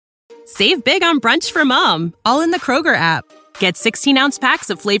Save big on brunch for mom, all in the Kroger app. Get 16-ounce packs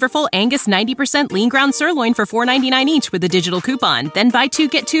of flavorful Angus 90% lean ground sirloin for $4.99 each with a digital coupon. Then buy 2,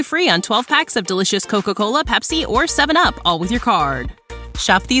 get 2 free on 12 packs of delicious Coca-Cola, Pepsi, or 7-Up, all with your card.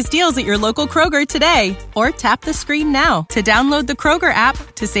 Shop these deals at your local Kroger today, or tap the screen now to download the Kroger app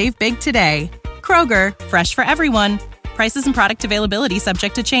to save big today. Kroger, fresh for everyone. Prices and product availability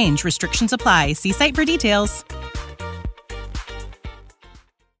subject to change. Restrictions apply. See site for details.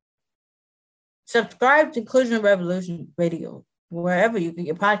 Subscribe to Inclusion Revolution Radio, wherever you get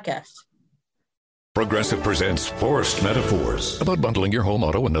your podcasts. Progressive presents Forced Metaphors about bundling your home,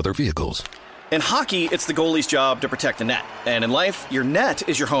 auto, and other vehicles. In hockey, it's the goalie's job to protect the net. And in life, your net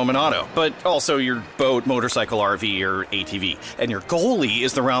is your home and auto, but also your boat, motorcycle, RV, or ATV. And your goalie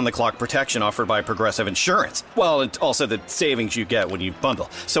is the round-the-clock protection offered by Progressive Insurance. Well, and also the savings you get when you bundle.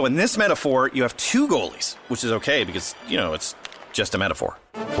 So in this metaphor, you have two goalies, which is okay because, it's just a metaphor.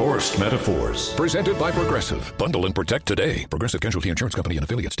 Forced Metaphors. Presented by Progressive. Bundle and protect today. Progressive Casualty Insurance Company and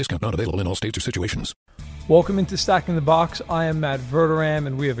affiliates. Discount not available in all states or situations. Welcome into Stacking the Box. I am Matt Verderam,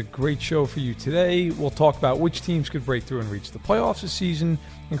 and we have a great show for you today. We'll talk about which teams could break through and reach the playoffs this season,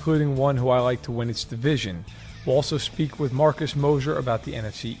 including one who I like to win its division. We'll also speak with Marcus Mosher about the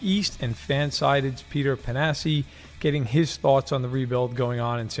NFC East and Fansided's Peter Panassi, getting his thoughts on the rebuild going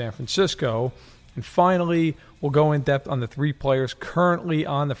on in San Francisco. And finally, we'll go in depth on the 3 players currently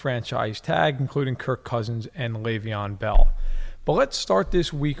on the franchise tag, including Kirk Cousins and Le'Veon Bell. But let's start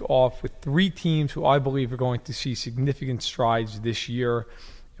this week off with 3 teams who I believe are going to see significant strides this year.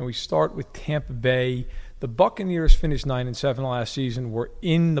 And we start with Tampa Bay. The Buccaneers finished 9-7 last season, were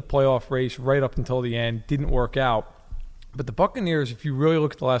in the playoff race right up until the end, didn't work out. But the Buccaneers, if you really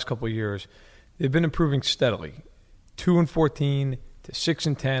look at the last couple of years, they've been improving steadily. 2-14 to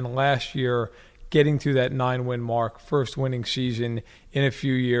 6-10 last year, getting to that 9-win mark, first winning season in a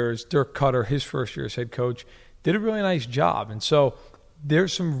few years. Dirk Cutter, his first year as head coach, did a really nice job. And so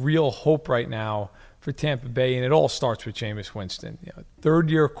there's some real hope right now for Tampa Bay, and it all starts with Jameis Winston.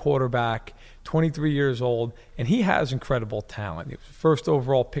 Third-year quarterback, 23 years old, and he has incredible talent. He was the first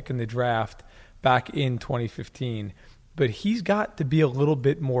overall pick in the draft back in 2015. But he's got to be a little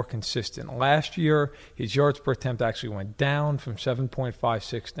bit more consistent. Last year, his yards per attempt actually went down from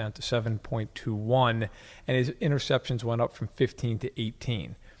 7.56 down to 7.21, and his interceptions went up from 15 to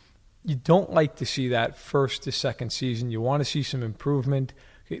 18. You don't like to see that first to second season. You want to see some improvement.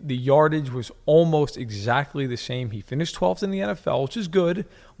 The yardage was almost exactly the same. He finished 12th in the NFL, which is good, a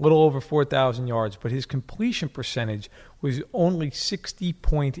little over 4,000 yards, but his completion percentage was only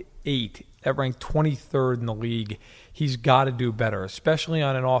 60.8. That ranked 23rd in the league. He's got to do better, especially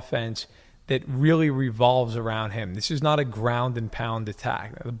on an offense that really revolves around him. This is not a ground and pound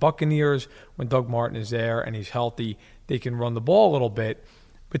attack. Now, the Buccaneers, when Doug Martin is there and he's healthy, they can run the ball a little bit.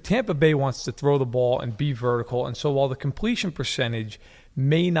 But Tampa Bay wants to throw the ball and be vertical. And so while the completion percentage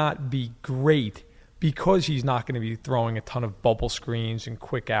may not be great because he's not going to be throwing a ton of bubble screens and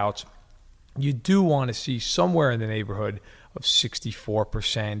quick outs, you do want to see somewhere in the neighborhood of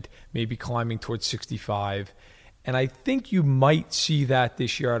 64%, maybe climbing towards 65. And I think you might see that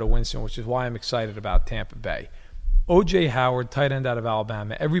this year out of Winston, which is why I'm excited about Tampa Bay. O.J. Howard, tight end out of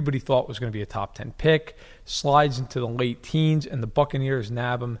Alabama, everybody thought was going to be a top 10 pick, slides into the late teens, and the Buccaneers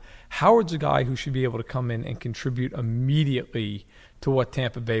nab him. Howard's a guy who should be able to come in and contribute immediately to what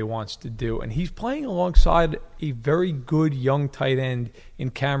Tampa Bay wants to do. And he's playing alongside a very good young tight end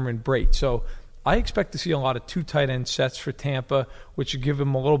in Cameron Brate. So I expect to see a lot of 2 tight end sets for Tampa, which would give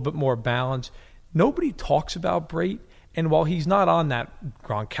him a little bit more balance. Nobody talks about Brate, and while he's not on that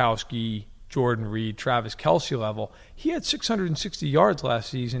Gronkowski, Jordan Reed, Travis Kelce level, he had 660 yards last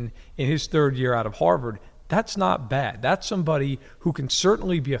season in his third year out of Harvard. That's not bad. That's somebody who can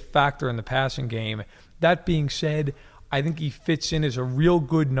certainly be a factor in the passing game. That being said, I think he fits in as a real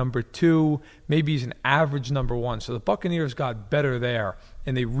good number 2. Maybe he's an average number 1. So the Buccaneers got better there,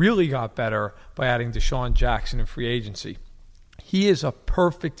 and they really got better by adding Deshaun Jackson in free agency. He is a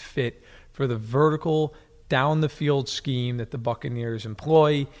perfect fit for the vertical, down-the-field scheme that the Buccaneers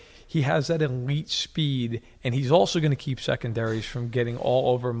employ. He has that elite speed, and he's also going to keep secondaries from getting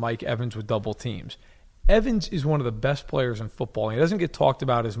all over Mike Evans with double teams. Evans is one of the best players in football. He doesn't get talked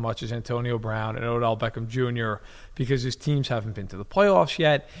about as much as Antonio Brown and Odell Beckham Jr. because his teams haven't been to the playoffs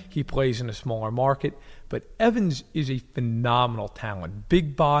yet. He plays in a smaller market. But Evans is a phenomenal talent.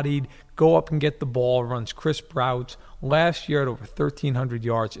 Big-bodied, go up and get the ball, runs crisp routes. Last year at over 1,300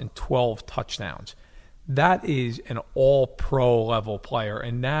 yards and 12 touchdowns. That is an all-pro level player.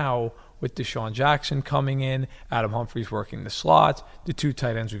 And now with Deshaun Jackson coming in, Adam Humphries working the slots, the 2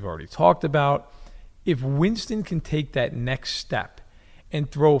 tight ends we've already talked about, if Winston can take that next step and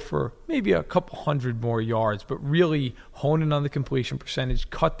throw for maybe a couple hundred more yards, but really hone in on the completion percentage,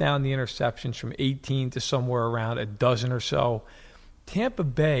 cut down the interceptions from 18 to somewhere around a dozen or so. Tampa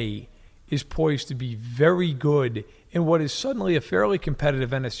Bay is poised to be very good in what is suddenly a fairly competitive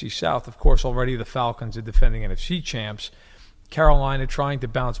NFC South. Of course, already the Falcons are defending NFC champs. Carolina trying to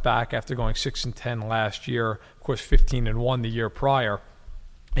bounce back after going 6-10 last year. Of course, 15-1 the year prior.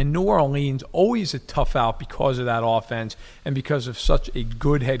 And New Orleans, always a tough out because of that offense and because of such a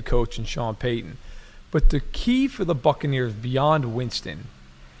good head coach in Sean Payton. But the key for the Buccaneers beyond Winston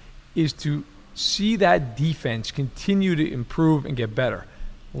is to see that defense continue to improve and get better.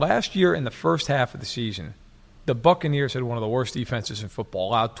 Last year in the first half of the season, the Buccaneers had one of the worst defenses in football,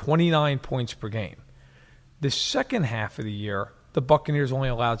 allowed 29 points per game. The second half of the year, the Buccaneers only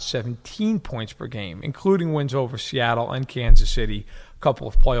allowed 17 points per game, including wins over Seattle and Kansas City, a couple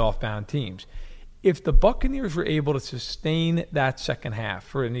of playoff-bound teams. If the Buccaneers were able to sustain that second half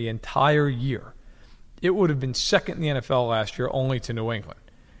for the entire year, it would have been second in the NFL last year, only to New England.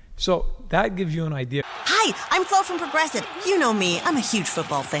 So that gives you an idea. Hi, I'm Flo from Progressive. You know me, I'm a huge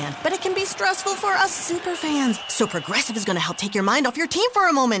football fan, but it can be stressful for us super fans. So Progressive is going to help take your mind off your team for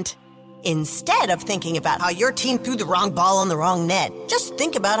a moment. Instead of thinking about how your team threw the wrong ball on the wrong net, just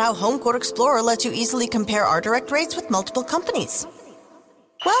think about how Home Quote Explorer lets you easily compare our direct rates with multiple companies.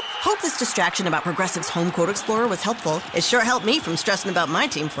 Well, hope this distraction about Progressive's Home Quote Explorer was helpful. It sure helped me from stressing about my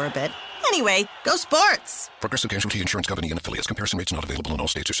team for a bit. Anyway, go sports! Progressive Casualty Insurance Company and affiliates. Comparison rates not available in all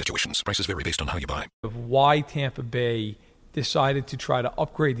states or situations. Prices vary based on how you buy. Of why Tampa Bay decided to try to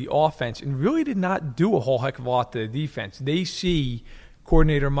upgrade the offense and really did not do a whole heck of a lot to the defense. They see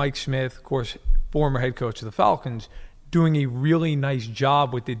coordinator Mike Smith, of course, former head coach of the Falcons, doing a really nice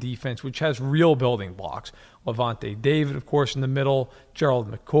job with the defense, which has real building blocks. Levante David, of course, in the middle, Gerald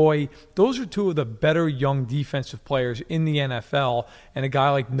McCoy. Those are two of the better young defensive players in the NFL. And a guy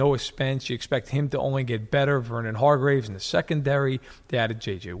like Noah Spence, you expect him to only get better. Vernon Hargraves in the secondary. They added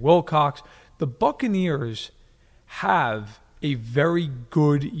J.J. Wilcox. The Buccaneers have a very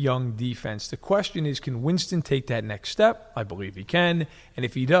good young defense. The question is, can Winston take that next step? I believe he can. And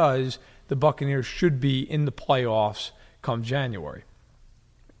if he does, the Buccaneers should be in the playoffs come January.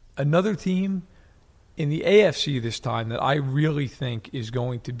 Another team in the AFC this time that I really think is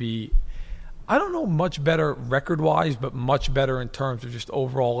going to be, I don't know, much better record-wise, but much better in terms of just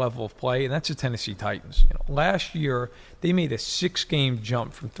overall level of play, and that's the Tennessee Titans. Last year, they made a 6-game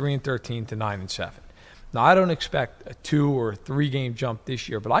jump from 3-13 to 9-7. Now, I don't expect a 2 or 3-game jump this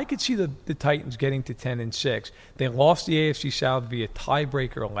year, but I could see the Titans getting to 10-6. They lost the AFC South via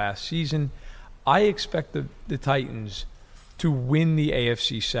tiebreaker last season. I expect the Titans to win the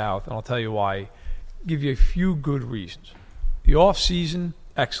AFC South, and I'll tell you why. Give you a few good reasons. The offseason,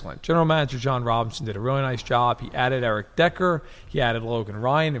 excellent. General Manager John Robinson did a really nice job. He added Eric Decker. He added Logan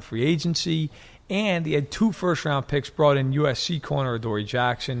Ryan in free agency. And he had 2 first-round picks, brought in USC corner Adoree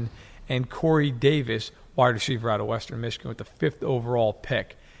Jackson and Corey Davis, wide receiver out of Western Michigan, with the 5th overall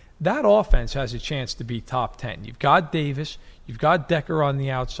pick. That offense has a chance to be top 10. You've got Davis. You've got Decker on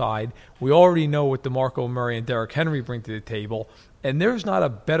the outside. We already know what DeMarco Murray and Derrick Henry bring to the table. And there's not a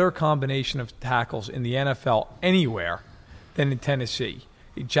better combination of tackles in the NFL anywhere than in Tennessee.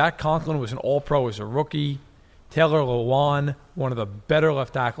 Jack Conklin was an All-Pro as a rookie. Taylor Lewan, one of the better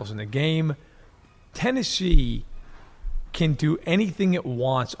left tackles in the game. Tennessee can do anything it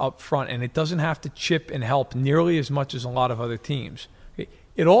wants up front, and it doesn't have to chip and help nearly as much as a lot of other teams.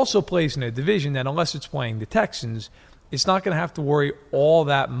 It also plays in a division that, unless it's playing the Texans, it's not going to have to worry all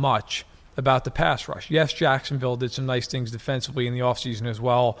that much about the pass rush. Yes, Jacksonville did some nice things defensively in the offseason as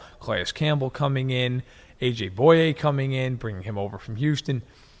well. Calais Campbell coming in, A.J. Boye coming in, bringing him over from Houston.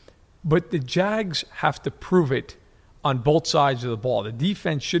 But the Jags have to prove it on both sides of the ball. The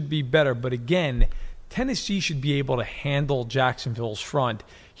defense should be better, but again, Tennessee should be able to handle Jacksonville's front.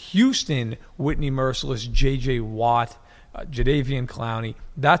 Houston, Whitney Merciless, J.J. Watt, Jadeveon Clowney,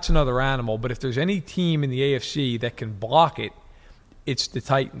 that's another animal. But if there's any team in the AFC that can block it, it's the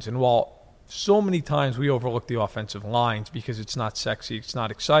Titans. And while so many times we overlook the offensive lines because it's not sexy, it's not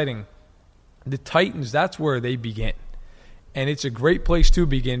exciting, the Titans, that's where they begin. And it's a great place to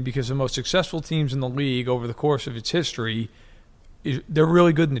begin because the most successful teams in the league over the course of its history, they're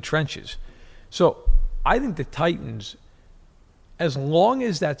really good in the trenches. So I think the Titans, as long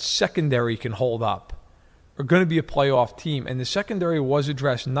as that secondary can hold up, are going to be a playoff team. And the secondary was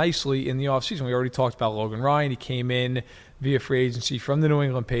addressed nicely in the offseason. We already talked about Logan Ryan. He came in via free agency from the New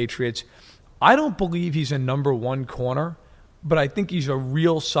England Patriots. I don't believe he's a number 1 corner, but I think he's a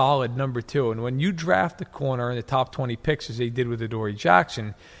real solid number 2. And when you draft a corner in the top 20 picks, as they did with Adoree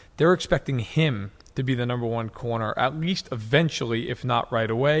Jackson, they're expecting him to be the number one corner, at least eventually, if not right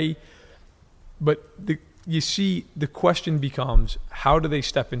away. But you see, the question becomes, how do they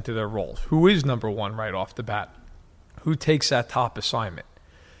step into their roles? Who is number one right off the bat? Who takes that top assignment?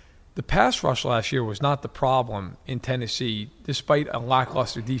 The pass rush last year was not the problem in Tennessee, despite a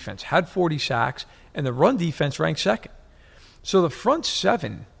lackluster defense. Had 40 sacks, and the run defense ranked second. So the front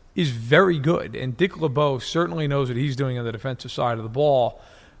seven is very good, and Dick LeBeau certainly knows what he's doing on the defensive side of the ball,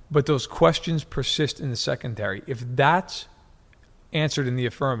 but those questions persist in the secondary. If that's answered in the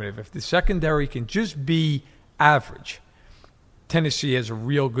affirmative, if the secondary can just be average, Tennessee has a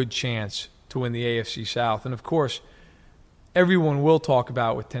real good chance to win the AFC South. And, of course, everyone will talk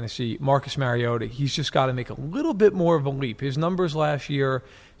about with Tennessee, Marcus Mariota. He's just got to make a little bit more of a leap. His numbers last year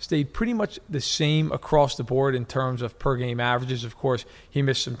stayed pretty much the same across the board in terms of per-game averages. Of course, he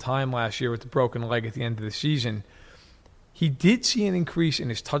missed some time last year with the broken leg at the end of the season. He did see an increase in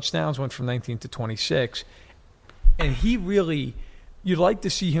his touchdowns, went from 19 to 26, and he really, you'd like to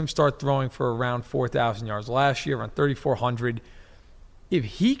see him start throwing for around 4,000 yards last year, around 3,400. If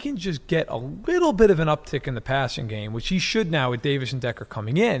he can just get a little bit of an uptick in the passing game, which he should now with Davis and Decker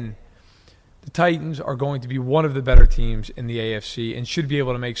coming in, the Titans are going to be one of the better teams in the AFC and should be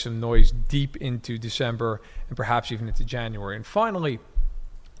able to make some noise deep into December and perhaps even into January. And finally,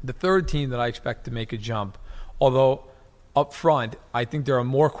 the third team that I expect to make a jump, although up front, I think there are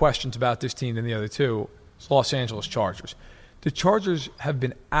more questions about this team than the other two, is Los Angeles Chargers. The Chargers have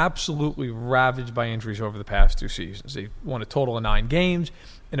been absolutely ravaged by injuries over the past two seasons. They've won a total of 9 games,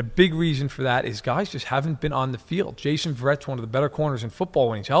 and a big reason for that is guys just haven't been on the field. Jason Verrett's one of the better corners in football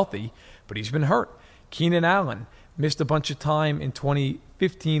when he's healthy, but he's been hurt. Keenan Allen missed a bunch of time in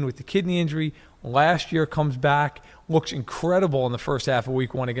 2015 with the kidney injury. Last year comes back, looks incredible in the first half of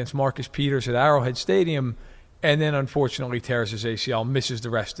Week 1 against Marcus Peters at Arrowhead Stadium, and then unfortunately tears his ACL, misses the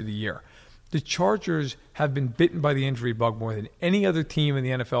rest of the year. The Chargers have been bitten by the injury bug more than any other team in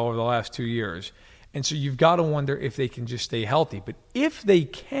the NFL over the last 2 years. And so you've got to wonder if they can just stay healthy. But if they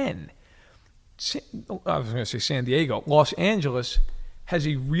can, I was going to say San Diego, Los Angeles has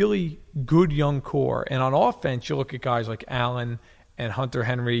a really good young core. And on offense, you look at guys like Allen and Hunter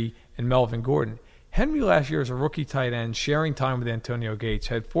Henry and Melvin Gordon. Henry last year as a rookie tight end, sharing time with Antonio Gates,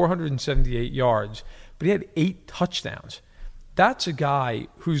 had 478 yards, but he had 8 touchdowns. That's a guy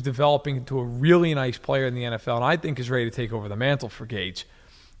who's developing into a really nice player in the NFL, and I think is ready to take over the mantle for Gates.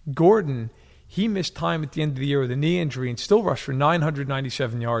 Gordon, he missed time at the end of the year with a knee injury and still rushed for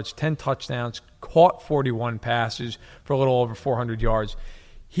 997 yards, 10 touchdowns, caught 41 passes for a little over 400 yards.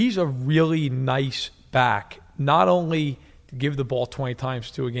 He's a really nice back, not only to give the ball 20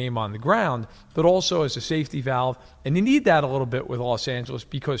 times to a game on the ground, but also as a safety valve. And you need that a little bit with Los Angeles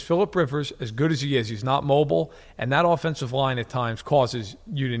because Phillip Rivers, as good as he is, he's not mobile, and that offensive line at times causes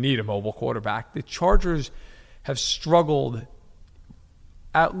you to need a mobile quarterback. The Chargers have struggled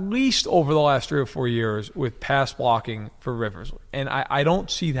at least over the last 3 or 4 years with pass blocking for Rivers. And I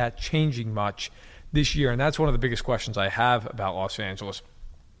don't see that changing much this year, and that's one of the biggest questions I have about Los Angeles.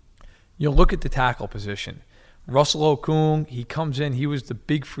 You look at the tackle position. Russell Okung, he comes in. He was the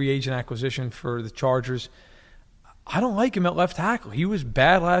big free agent acquisition for the Chargers. I don't like him at left tackle. He was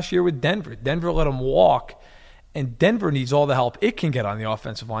bad last year with Denver. Denver let him walk, and Denver needs all the help it can get on the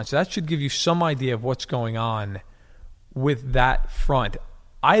offensive line. So that should give you some idea of what's going on with that front.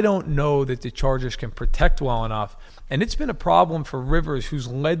 I don't know that the Chargers can protect well enough, and it's been a problem for Rivers, who's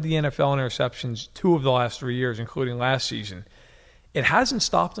led the NFL in interceptions 2 of the last 3 years, including last season. It hasn't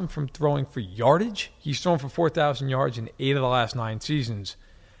stopped him from throwing for yardage. He's thrown for 4,000 yards in 8 of the last 9 seasons.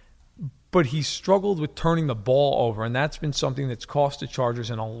 But he's struggled with turning the ball over, and that's been something that's cost the Chargers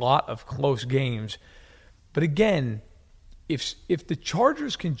in a lot of close games. But again, if the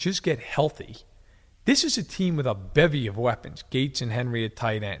Chargers can just get healthy, this is a team with a bevy of weapons. Gates and Henry at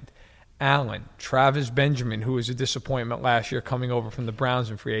tight end. Allen, Travis Benjamin, who was a disappointment last year coming over from the Browns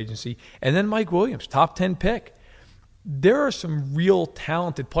in free agency, and then Mike Williams, top 10 pick. There are some real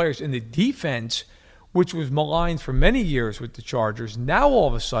talented players in the defense, which was maligned for many years with the Chargers. Now, all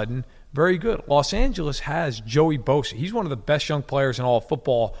of a sudden, very good. Los Angeles has Joey Bosa. He's one of the best young players in all of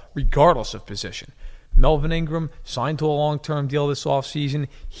football, regardless of position. Melvin Ingram signed to a long-term deal this offseason.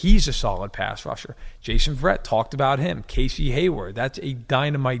 He's a solid pass rusher. Jason Verrett, talked about him. Casey Hayward, that's a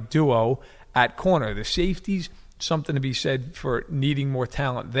dynamite duo at corner. The safeties, something to be said for needing more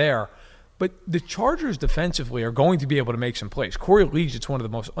talent there. But the Chargers defensively are going to be able to make some plays. Corey Leggett's one of the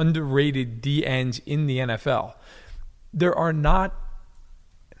most underrated D-ends in the NFL. There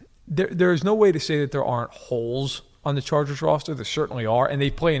is no way to say that there aren't holes on the Chargers roster. There certainly are, and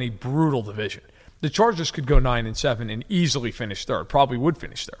they play in a brutal division. The Chargers could go 9-7 and easily finish third, probably would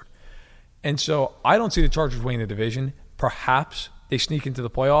finish third. And so I don't see the Chargers winning the division. Perhaps they sneak into the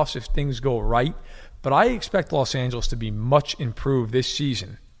playoffs if things go right. But I expect Los Angeles to be much improved this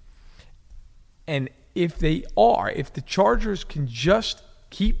season. And if the Chargers can just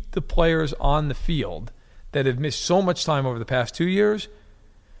keep the players on the field that have missed so much time over the past 2 years,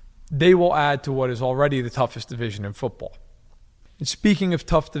 they will add to what is already the toughest division in football. And speaking of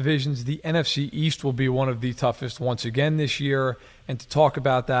tough divisions, the NFC East will be one of the toughest once again this year. And to talk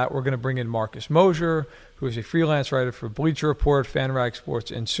about that, we're going to bring in Marcus Mosher, who is a freelance writer for Bleacher Report, FanRag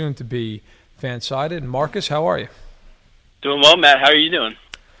Sports, and soon to be Fansided. And Marcus, how are you? Doing well, Matt. How are you doing?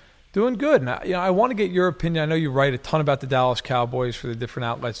 Doing good. Now, I want to get your opinion. I know you write a ton about the Dallas Cowboys for the different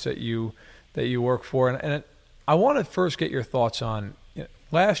outlets that you work for, and I want to first get your thoughts on.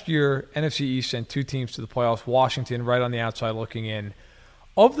 Last year, NFC East sent 2 teams to the playoffs, Washington right on the outside looking in.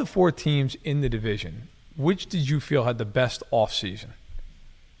 Of the 4 teams in the division, which did you feel had the best offseason?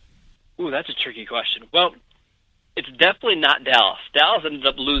 Ooh, that's a tricky question. Well, it's definitely not Dallas. Dallas ended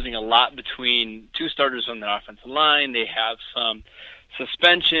up losing a lot between 2 starters on their offensive line. They have some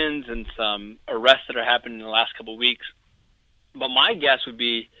suspensions and some arrests that are happening in the last couple of weeks. But my guess would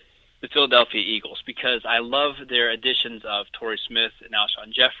be the Philadelphia Eagles, because I love their additions of Torrey Smith and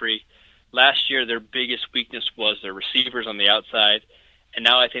Alshon Jeffrey. Last year, their biggest weakness was their receivers on the outside, and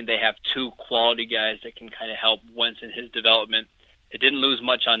now I think they have 2 quality guys that can kind of help Wentz in his development. They didn't lose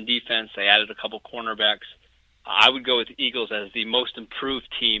much on defense. They added a couple cornerbacks. I would go with the Eagles as the most improved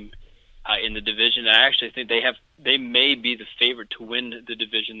team in the division. I actually think they may be the favorite to win the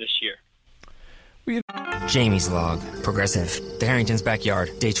division this year. Jamie's Log, Progressive, The Harrington's Backyard,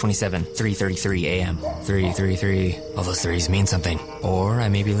 day 27, 3:33 a.m. 333. All those threes mean something. Or I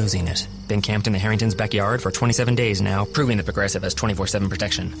may be losing it. Been camped in the Harrington's Backyard for 27 days now, proving that Progressive has 24/7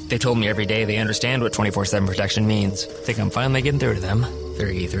 protection. They told me every day they understand what 24/7 protection means. Think I'm finally getting through to them.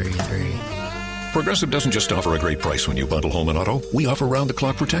 333. Progressive doesn't just offer a great price when you bundle home and auto. We offer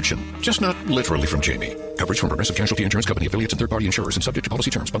round-the-clock protection. Just not literally from Jamie. Coverage from Progressive Casualty Insurance Company, affiliates, and third-party insurers, and subject to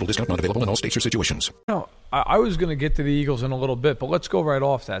policy terms. Bundle discount not available in all states or situations. I was going to get to the Eagles in a little bit, but let's go right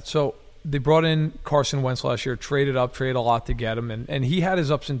off that. So they brought in Carson Wentz last year, traded a lot to get him, and he had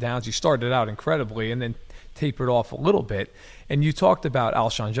his ups and downs. He started out incredibly and then tapered off a little bit. And you talked about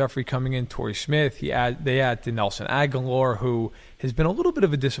Alshon Jeffrey coming in, Torrey Smith. They add to Nelson Aguilar, who has been a little bit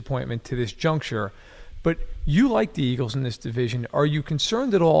of a disappointment to this juncture. But you like the Eagles in this division. Are you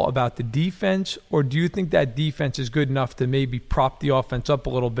concerned at all about the defense, or do you think that defense is good enough to maybe prop the offense up a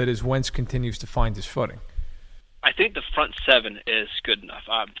little bit as Wentz continues to find his footing? I think the front 7 is good enough.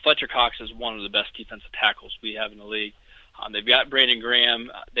 Fletcher Cox is one of the best defensive tackles we have in the league. They've got Brandon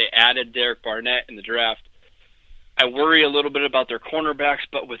Graham. They added Derek Barnett in the draft. I worry a little bit about their cornerbacks,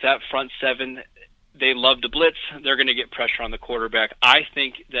 but with that front 7, they love to blitz. They're going to get pressure on the quarterback. I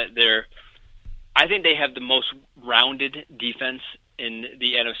think they have the most rounded defense in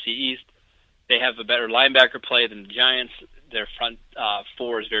the NFC East. They have a better linebacker play than the Giants. Their front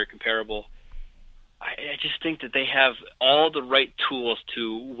 4 is very comparable. I just think that they have all the right tools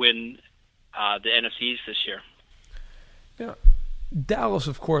to win the NFC East this year. Yeah, Dallas,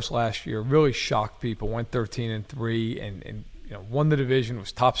 of course, last year really shocked people. Went 13-3 and won the division.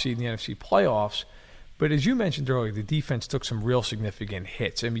 Was top seed in the NFC playoffs. But as you mentioned earlier, the defense took some real significant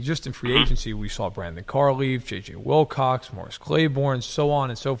hits. I mean, just in free agency, we saw Brandon Carr leave, J.J. Wilcox, Morris Claiborne, so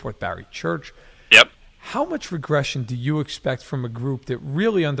on and so forth, Barry Church. Yep. How much regression do you expect from a group that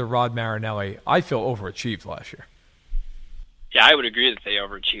really, under Rod Marinelli, I feel overachieved last year? Yeah, I would agree that they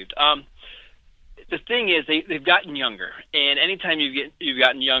overachieved. The thing is, they've gotten younger, and anytime you've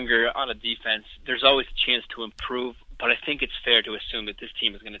gotten younger on a defense, there's always a chance to improve. But I think it's fair to assume that this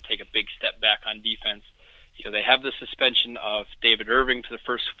team is going to take a big step back on defense. They have the suspension of David Irving for the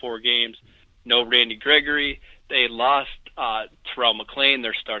first 4 games. No Randy Gregory. They lost Terrell McClain,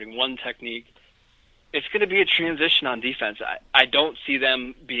 their starting 1 technique. It's going to be a transition on defense. I don't see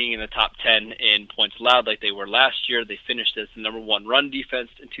them being in the top 10 in points allowed like they were last year. They finished as the number 1 run defense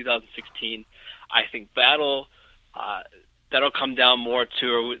in 2016. I think that'll come down more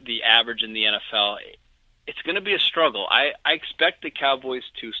to the average in the NFL. It's going to be a struggle. I expect the Cowboys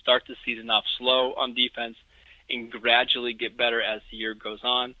to start the season off slow on defense and gradually get better as the year goes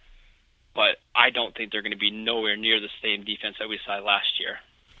on. But I don't think they're going to be nowhere near the same defense that we saw last year.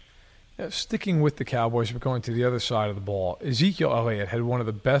 Yeah, sticking with the Cowboys, but going to the other side of the ball, Ezekiel Elliott had one of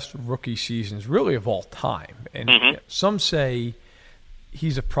the best rookie seasons really of all time. And some say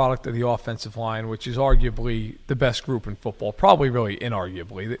he's a product of the offensive line, which is arguably the best group in football, probably really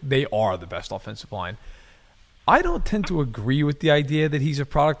inarguably. They are the best offensive line. I don't tend to agree with the idea that he's a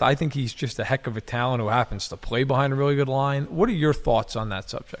product. I think he's just a heck of a talent who happens to play behind a really good line. What are your thoughts on that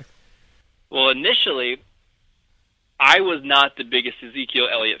subject? Well, initially, I was not the biggest Ezekiel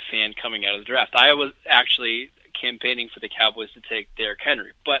Elliott fan coming out of the draft. I was actually campaigning for the Cowboys to take Derrick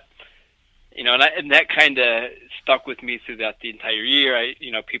Henry. But, and that kind of stuck with me throughout the entire year.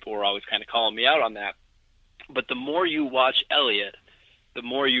 People were always kind of calling me out on that. But the more you watch Elliott, the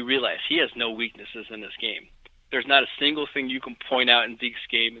more you realize he has no weaknesses in this game. There's not a single thing you can point out in Zeke's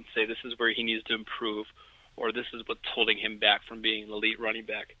game and say this is where he needs to improve or this is what's holding him back from being an elite running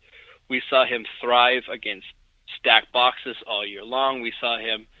back. We saw him thrive against stacked boxes all year long. We saw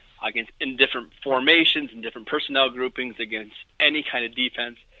him in different formations and different personnel groupings against any kind of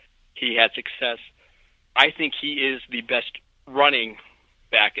defense. He had success. I think he is the best running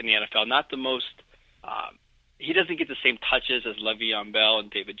back in the NFL. Not the most he doesn't get the same touches as Le'Veon Bell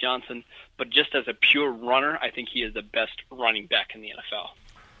and David Johnson, but just as a pure runner, I think he is the best running back in the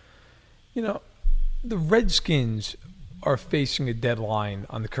NFL. The Redskins are facing a deadline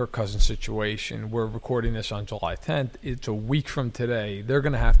on the Kirk Cousins situation. We're recording this on July 10th. It's a week from today. They're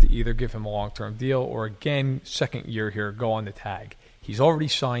going to have to either give him a long-term deal or, again, second year here, go on the tag. He's already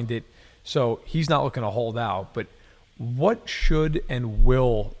signed it, so he's not looking to hold out. But what should and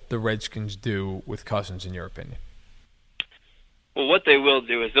will the Redskins do with Cousins, in your opinion? Well, what they will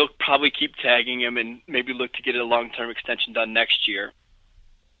do is they'll probably keep tagging him and maybe look to get a long-term extension done next year.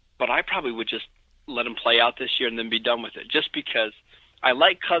 But I probably would just let him play out this year and then be done with it, just because I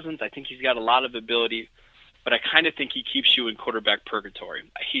like Cousins. I think he's got a lot of ability, but I kind of think he keeps you in quarterback purgatory.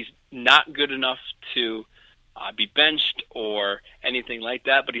 He's not good enough to be benched or anything like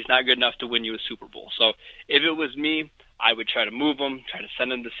that, but he's not good enough to win you a Super Bowl. So if it was me, I would try to move him, try to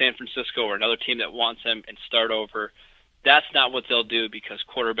send him to San Francisco or another team that wants him and start over. That's not what they'll do because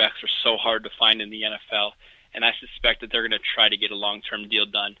quarterbacks are so hard to find in the NFL, and I suspect that they're going to try to get a long-term deal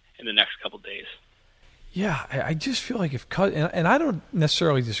done in the next couple days. Yeah, I just feel like if Cousins, and I don't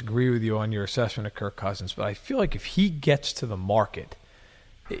necessarily disagree with you on your assessment of Kirk Cousins, but I feel like if he gets to the market,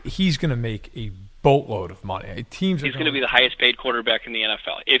 he's going to make a boatload of money. He's going to be the highest paid quarterback in the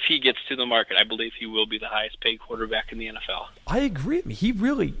NFL. If he gets to the market, I believe he will be the highest paid quarterback in the NFL. I agree. He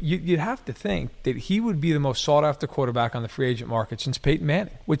really, you'd have to think that he would be the most sought after quarterback on the free agent market since Peyton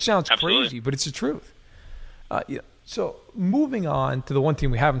Manning, which sounds crazy, but it's the truth. So moving on to the one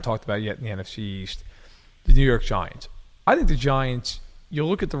team we haven't talked about yet in the NFC East, the New York Giants. I think the Giants, you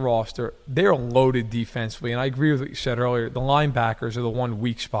look at the roster, they're loaded defensively, and I agree with what you said earlier. The linebackers are the one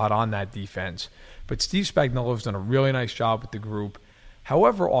weak spot on that defense. But Steve Spagnuolo's done a really nice job with the group.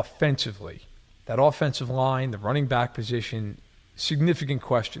 However, offensively, that offensive line, the running back position, significant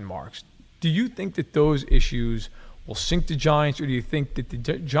question marks. Do you think that those issues will sink the Giants, or do you think that the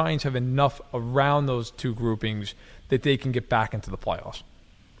Giants have enough around those two groupings that they can get back into the playoffs?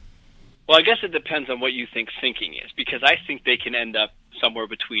 Well, I guess it depends on what you think sinking is, because I think they can end up somewhere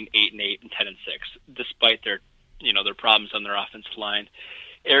between 8-8 and 10-6, despite their problems on their offensive line.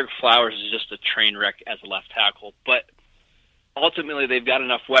 Eric Flowers is just a train wreck as a left tackle, but ultimately they've got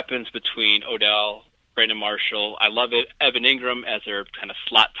enough weapons between Odell, Brandon Marshall. I love it. Evan Ingram as their kind of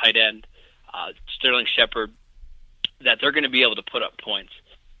slot tight end, Sterling Shepard, that they're going to be able to put up points.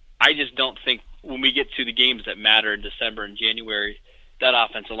 I just don't think when we get to the games that matter in December and January, that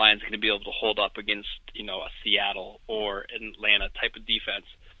offensive line is going to be able to hold up against, a Seattle or an Atlanta type of defense.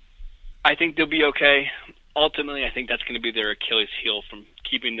 I think they'll be okay. Ultimately, I think that's going to be their Achilles heel from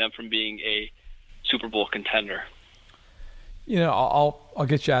keeping them from being a Super Bowl contender. I'll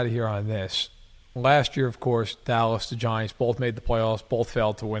get you out of here on this. Last year, of course, Dallas, the Giants, both made the playoffs, both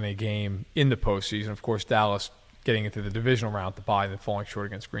failed to win a game in the postseason. Of course, Dallas getting into the divisional round to bye and then falling short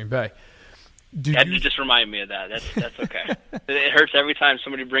against Green Bay. Just remind me of that. That's okay. It hurts every time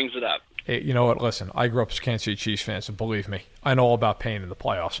somebody brings it up. Hey, you know what? Listen, I grew up as a Kansas City Chiefs fan, so believe me, I know all about pain in the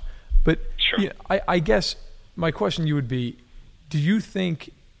playoffs. But sure. I guess my question to you would be, do you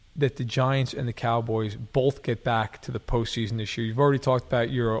think that the Giants and the Cowboys both get back to the postseason this year? You've already talked about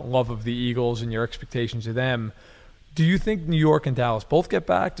your love of the Eagles and your expectations of them. Do you think New York and Dallas both get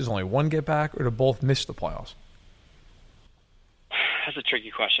back? Does only one get back, or do both miss the playoffs? That's a tricky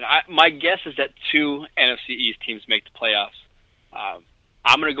question. My guess is that two NFC East teams make the playoffs.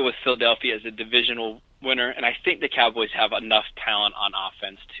 I'm going to go with Philadelphia as a divisional winner, and I think the Cowboys have enough talent on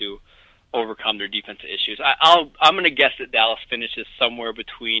offense to overcome their defensive issues. I'm going to guess that Dallas finishes somewhere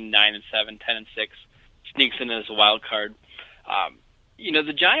between 9-7, 10-6, sneaks in as a wild card.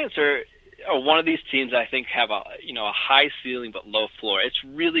 The Giants are one of these teams I think have a high ceiling but low floor. It's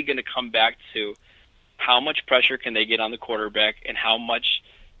really going to come back to how much pressure can they get on the quarterback and how much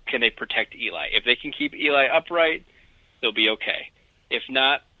can they protect Eli. If they can keep Eli upright, they'll be okay. If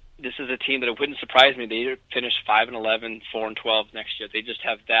not, this is a team that it wouldn't surprise me. They finish 5-11, 4-12 next year. They just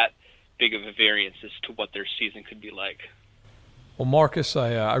have that big of a variance as to what their season could be like. Well, Marcus,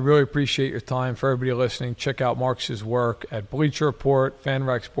 I really appreciate your time. For everybody listening, check out Marcus's work at Bleacher Report,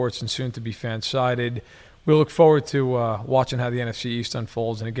 FanRag Sports, and soon to be FanSided. We look forward to watching how the NFC East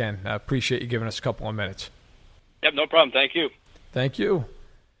unfolds. And again, I appreciate you giving us a couple of minutes. Yep, no problem. Thank you. Thank you.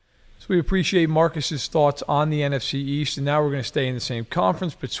 So we appreciate Marcus's thoughts on the NFC East. And now we're going to stay in the same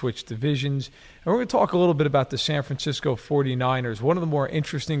conference but switch divisions. And we're going to talk a little bit about the San Francisco 49ers, one of the more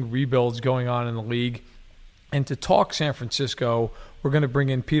interesting rebuilds going on in the league. And to talk San Francisco, we're going to bring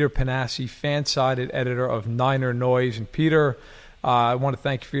in Peter Panassi, FanSided editor of Niner Noise. And Peter, I want to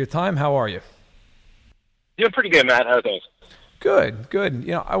thank you for your time. How are you? Doing pretty good, Matt. How are things? Good.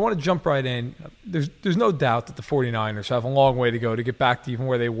 I want to jump right in. There's no doubt that the 49ers have a long way to go to get back to even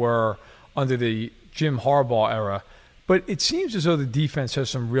where they were under the Jim Harbaugh era. But it seems as though the defense has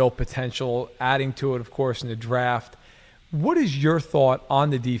some real potential, adding to it, of course, in the draft. What is your thought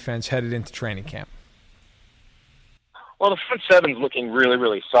on the defense headed into training camp? Well, the front seven's looking really,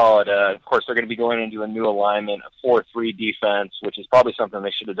 really solid. Of course, they're going to be going into a new alignment, a 4-3 defense, which is probably something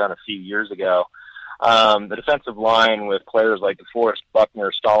they should have done a few years ago. The defensive line with players like DeForest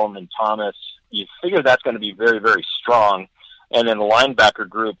Buckner, Solomon Thomas, you figure that's going to be very, very strong. And then the linebacker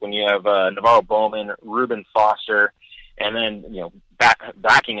group, when you have Navarro Bowman, Reuben Foster, and then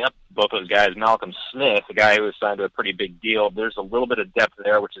backing up both those guys, Malcolm Smith, a guy who was signed to a pretty big deal. There's a little bit of depth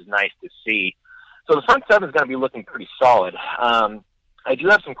there, which is nice to see. So the front seven is going to be looking pretty solid. I do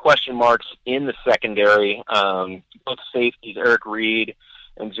have some question marks in the secondary. Both safeties, Eric Reed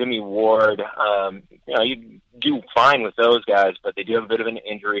and Jimmy Ward, you do fine with those guys, but they do have a bit of an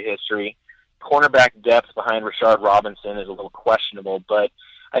injury history. Cornerback depth behind Rashard Robinson is a little questionable, but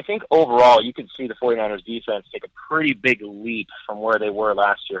I think overall you could see the 49ers defense take a pretty big leap from where they were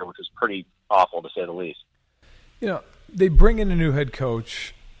last year, which was pretty awful to say the least. They bring in a new head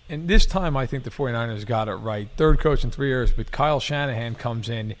coach, and this time I think the 49ers got it right. Third coach in 3 years, but Kyle Shanahan comes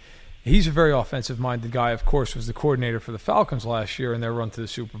in. He's a very offensive-minded guy, of course, was the coordinator for the Falcons last year in their run to the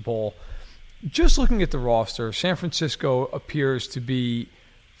Super Bowl. Just looking at the roster, San Francisco appears to be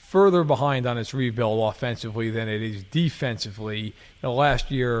further behind on its rebuild offensively than it is defensively.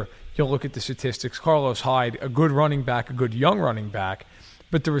 Last year, you'll look at the statistics. Carlos Hyde, a good running back, a good young running back,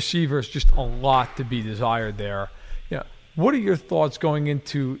 but the receivers, just a lot to be desired there. What are your thoughts going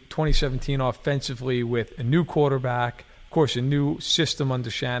into 2017 offensively with a new quarterback, of course, a new system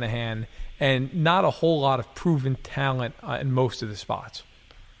under Shanahan, and not a whole lot of proven talent in most of the spots?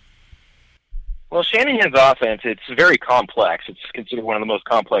 Well, Shanahan's offense, it's very complex. It's considered one of the most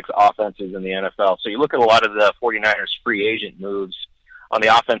complex offenses in the NFL. So you look at a lot of the 49ers free agent moves on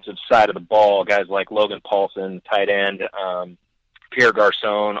the offensive side of the ball, guys like Logan Paulson, tight end, Pierre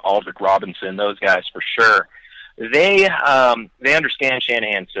Garçon, Aldrick Robinson, those guys for sure. They understand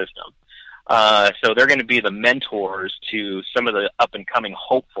Shanahan's system. So they're going to be the mentors to some of the up-and-coming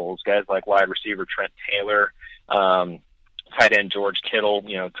hopefuls, guys like wide receiver Trent Taylor, tight end George Kittle,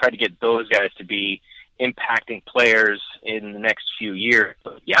 try to get those guys to be impacting players in the next few years.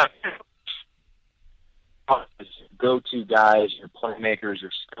 But yeah, go-to guys, your playmakers,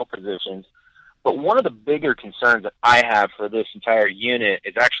 your skill positions. But one of the bigger concerns that I have for this entire unit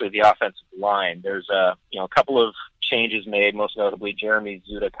is actually the offensive line. There's a couple of changes made, most notably Jeremy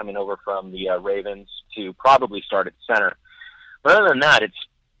Zuda coming over from the Ravens to probably start at center. But other than that, it's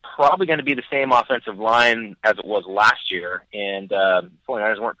probably going to be the same offensive line as it was last year, and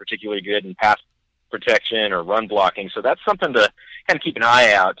 49ers weren't particularly good in pass protection or run blocking, so that's something to kind of keep an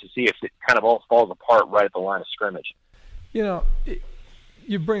eye out to see if it kind of all falls apart right at the line of scrimmage.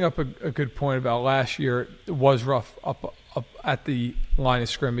 You bring up a good point about last year. It was rough up at the line of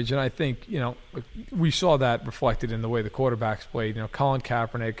scrimmage, and I think we saw that reflected in the way the quarterbacks played. Colin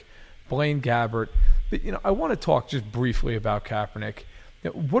Kaepernick, Blaine Gabbert. But I want to talk just briefly about Kaepernick.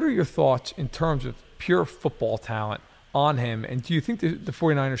 What are your thoughts in terms of pure football talent on him, and do you think the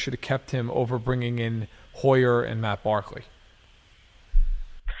 49ers should have kept him over bringing in Hoyer and Matt Barkley?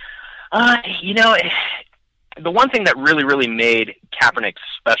 The one thing that really, really made Kaepernick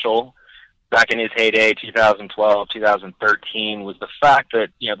special back in his heyday, 2012, 2013, was the fact that,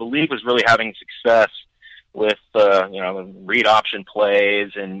 the league was really having success with, read option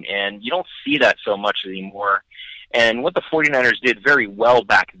plays, and you don't see that so much anymore. And what the 49ers did very well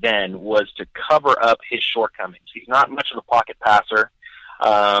back then was to cover up his shortcomings. He's not much of a pocket passer,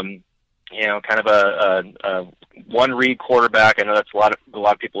 kind of a one-read quarterback. I know that's a lot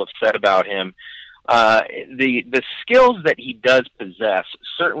of people have said about him. The skills that he does possess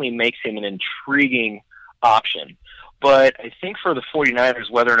certainly makes him an intriguing option. But I think for the 49ers,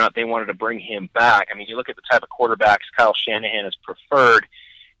 whether or not they wanted to bring him back, you look at the type of quarterbacks Kyle Shanahan has preferred.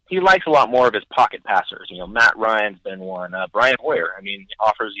 he likes a lot more of his pocket passers. Matt Ryan's been one. Brian Hoyer,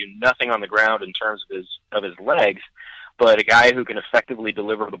 offers you nothing on the ground in terms of his legs, but a guy who can effectively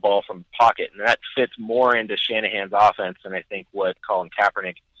deliver the ball from the pocket. And that fits more into Shanahan's offense than I think what Colin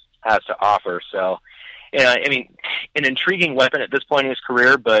Kaepernick has to offer. So, an intriguing weapon at this point in his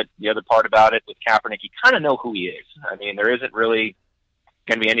career, but the other part about it with Kaepernick, you kind of know who he is. There isn't really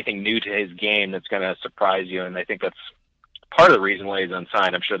going to be anything new to his game that's going to surprise you, and I think that's part of the reason why he's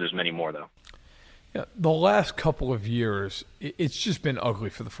unsigned. I'm sure there's many more, though. Yeah, the last couple of years, it's just been ugly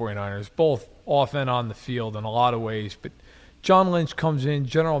for the 49ers, both off and on the field in a lot of ways. But John Lynch comes in,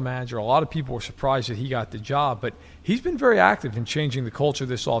 general manager. A lot of people were surprised that he got the job, but he's been very active in changing the culture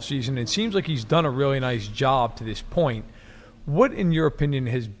this offseason. It seems like he's done a really nice job to this point. What, in your opinion,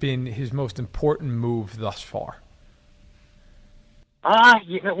 has been his most important move thus far?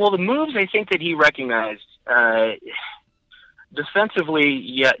 The moves I think that he recognized, defensively,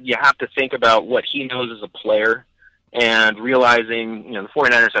 you have to think about what he knows as a player and realizing, the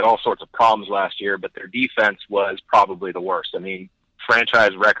 49ers had all sorts of problems last year, but their defense was probably the worst.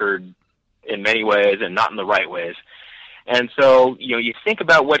 Franchise record in many ways and not in the right ways. And so, you think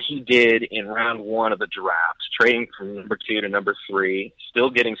about what he did in round one of the draft, trading from number 2 to number 3, still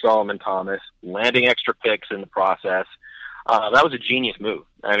getting Solomon Thomas, landing extra picks in the process. That was a genius move.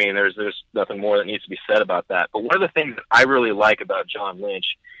 There's nothing more that needs to be said about that. But one of the things that I really like about John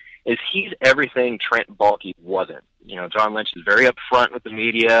Lynch is he's everything Trent Baalke wasn't. John Lynch is very upfront with the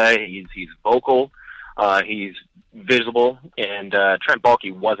media. He's vocal. He's visible. And Trent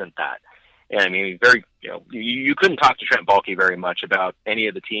Baalke wasn't that. And you couldn't talk to Trent Baalke very much about any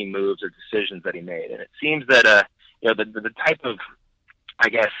of the team moves or decisions that he made. And it seems that the type of,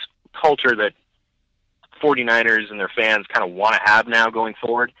 culture that 49ers and their fans kind of want to have now going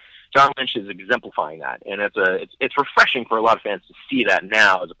forward, John Lynch is exemplifying that, and it's refreshing for a lot of fans to see that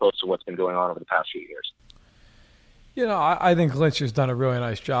now as opposed to what's been going on over the past few years. I think Lynch has done a really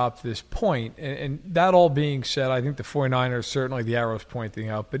nice job to this point, and that all being said, I think the 49ers, certainly the arrow's pointing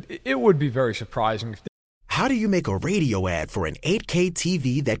out, but it would be very surprising if How do you make a radio ad for an 8K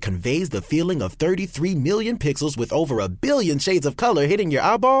TV that conveys the feeling of 33 million pixels with over a billion shades of color hitting your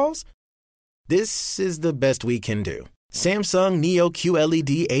eyeballs? This is the best we can do. Samsung Neo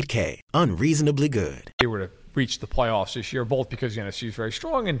QLED 8K, unreasonably good. They were to reach the playoffs this year, both because the NFC is very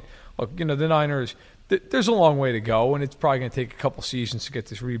strong, and look, the Niners, there's a long way to go, and it's probably going to take a couple seasons to get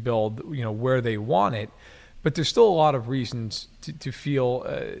this rebuild, where they want it. But there's still a lot of reasons to feel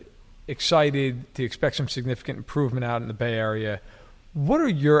excited, to expect some significant improvement out in the Bay Area. What are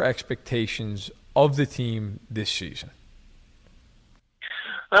your expectations of the team this season?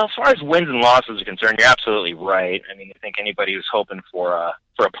 Well, as far as wins and losses are concerned, you're absolutely right. I think anybody who's hoping for a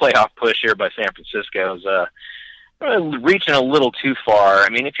playoff push here by San Francisco is reaching a little too far.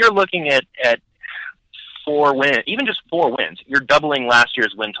 If you're looking at 4 wins, even just 4 wins, you're doubling last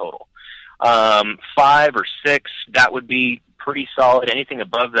year's win total. 5 or 6, that would be pretty solid. Anything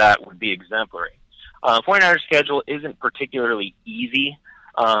above that would be exemplary. 49ers schedule isn't particularly easy.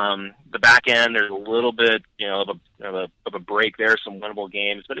 The back end, there's a little bit, of a break there, some winnable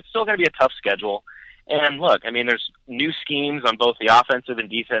games, but it's still going to be a tough schedule. And look, there's new schemes on both the offensive and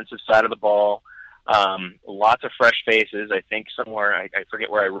defensive side of the ball. Lots of fresh faces. I think somewhere, I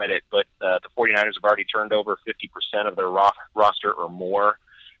forget where I read it, but the 49ers have already turned over 50% of their roster or more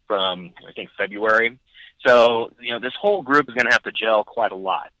from, I think, February. So, this whole group is going to have to gel quite a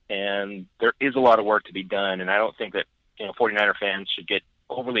lot. And there is a lot of work to be done. And I don't think that, 49er fans should get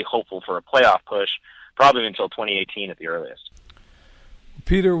overly hopeful for a playoff push, probably until 2018 at the earliest.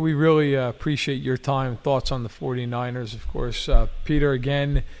 Peter, we really appreciate your time and thoughts on the 49ers. Of course, Peter,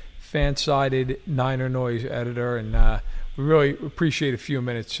 again, fan-sided Niner Noise editor, and we really appreciate a few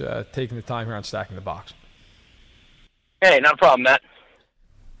minutes taking the time here on Stacking the Box. Hey, not a problem, Matt.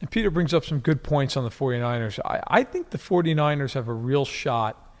 And Peter brings up some good points on the 49ers. I think the 49ers have a real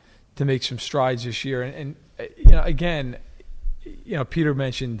shot to make some strides this year. And again, Peter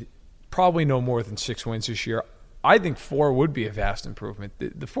mentioned probably no more than 6 wins this year. I think 4 would be a vast improvement.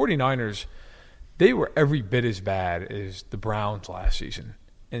 The 49ers, they were every bit as bad as the Browns last season.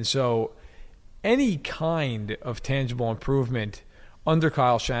 And so any kind of tangible improvement under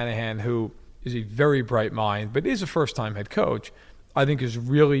Kyle Shanahan, who is a very bright mind, but is a first-time head coach, I think is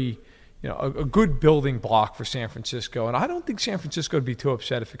really a good building block for San Francisco. And I don't think San Francisco would be too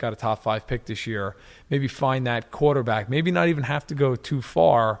upset if it got a top 5 pick this year. Maybe find that quarterback. Maybe not even have to go too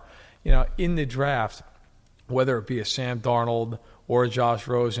far, in the draft, whether it be a Sam Darnold or a Josh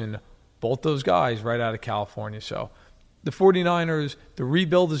Rosen, both those guys right out of California. So the 49ers, the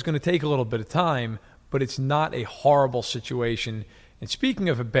rebuild is going to take a little bit of time, but it's not a horrible situation And speaking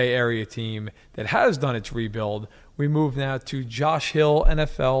of a Bay Area team that has done its rebuild, we move now to Josh Hill,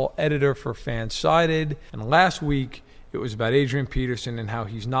 NFL editor for Fansided. And last week, it was about Adrian Peterson and how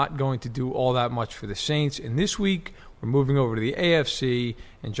he's not going to do all that much for the Saints. And this week, we're moving over to the AFC.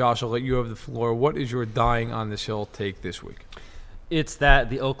 And Josh, I'll let you have the floor. What is your dying on this hill take this week? It's that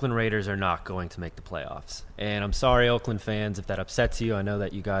the Oakland Raiders are not going to make the playoffs. And I'm sorry, Oakland fans, if that upsets you. I know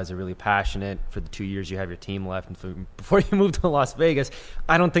that you guys are really passionate for the 2 years you have your team left. And before you move to Las Vegas,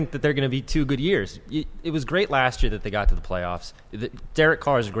 I don't think that they're going to be 2 good years. It was great last year that they got to the playoffs. Derek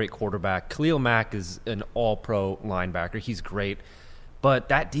Carr is a great quarterback. Khalil Mack is an all-pro linebacker. He's great. But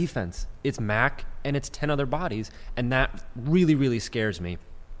that defense, it's Mack and it's 10 other bodies. And that really, really scares me.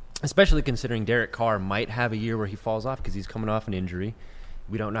 Especially considering Derek Carr might have a year where he falls off because he's coming off an injury.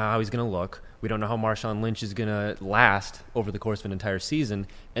 We don't know how he's going to look. We don't know how Marshawn Lynch is going to last over the course of an entire season.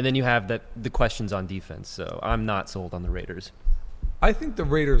 And then you have the questions on defense. So I'm not sold on the Raiders. I think the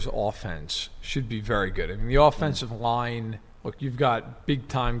Raiders' offense should be very good. I mean, the offensive line, look, you've got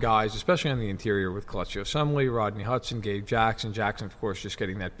big-time guys, especially on the interior with Clutch Assembly, Rodney Hudson, Gabe Jackson. Jackson, of course, just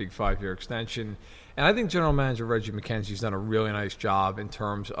getting that big 5-year extension. And I think General Manager Reggie McKenzie's done a really nice job in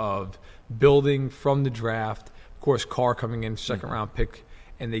terms of building from the draft. Of course, Carr coming in, second-round pick,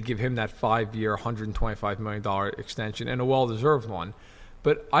 and they give him that 5-year, $125 million extension, and a well-deserved one.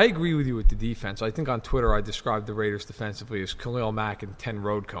 But I agree with you with the defense. I think on Twitter I described the Raiders defensively as Khalil Mack and 10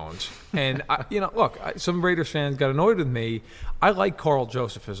 road cones. And, some Raiders fans got annoyed with me. I like Carl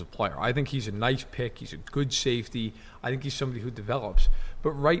Joseph as a player. I think he's a nice pick. He's a good safety. I think he's somebody who develops.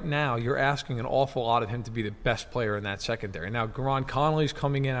 But right now you're asking an awful lot of him to be the best player in that secondary. Now, Garon Connolly's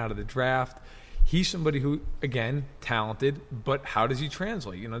coming in out of the draft. He's somebody who, again, talented, but how does he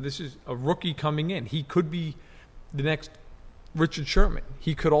translate? This is a rookie coming in. He could be the next Richard Sherman.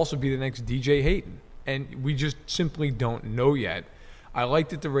 He could also be the next DJ Hayden. And we just simply don't know yet. I like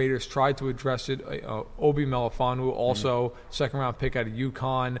that the Raiders tried to address it. Obi Melifonwu, also second-round pick out of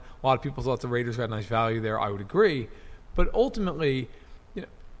UConn. A lot of people thought the Raiders got nice value there. I would agree. But ultimately,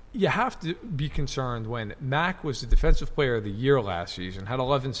 you have to be concerned when Mack was the defensive player of the year last season, had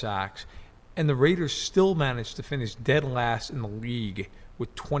 11 sacks, and the Raiders still managed to finish dead last in the league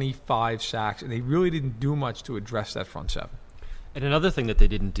with 25 sacks, and they really didn't do much to address that front seven. And another thing that they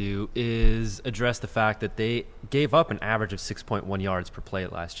didn't do is address the fact that they gave up an average of 6.1 yards per play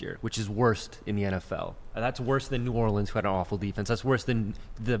last year, which is worst in the NFL. That's worse than New Orleans, who had an awful defense. That's worse than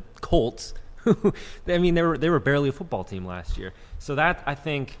the Colts. I mean, they were barely a football team last year. So that, I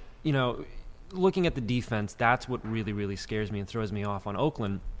think, looking at the defense, that's what really, really scares me and throws me off on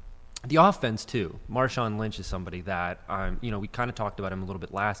Oakland. The offense, too. Marshawn Lynch is somebody that, we kind of talked about him a little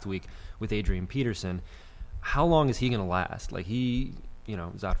bit last week with Adrian Peterson. How long is he going to last? Like, he,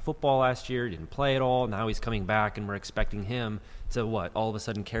 was out of football last year, didn't play at all. Now he's coming back, and we're expecting him to, all of a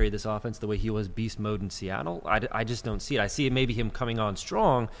sudden carry this offense the way he was beast mode in Seattle? I just don't see it. I see maybe him coming on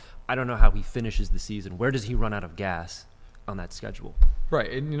strong. I don't know how he finishes the season. Where does he run out of gas on that schedule?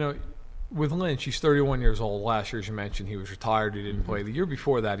 Right, and, with Lynch, he's 31 years old. Last year, as you mentioned, he was retired. He didn't play. The year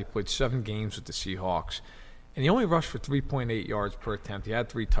before that, he played 7 games with the Seahawks. And he only rushed for 3.8 yards per attempt. He had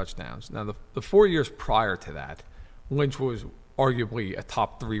 3 touchdowns. Now, the 4 years prior to that, Lynch was arguably a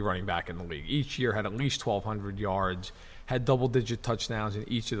top 3 running back in the league. Each year had at least 1,200 yards, had double-digit touchdowns in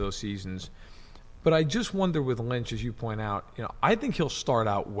each of those seasons. But I just wonder with Lynch, as you point out, I think he'll start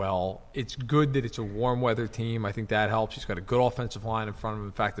out well. It's good that it's a warm-weather team. I think that helps. He's got a good offensive line in front of him.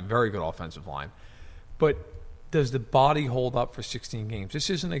 In fact, a very good offensive line. But does the body hold up for 16 games? This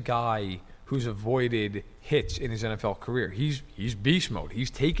isn't a guy who's avoided hits in his NFL career. He's beast mode.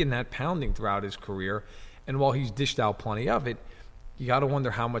 He's taken that pounding throughout his career. And while he's dished out plenty of it, you got to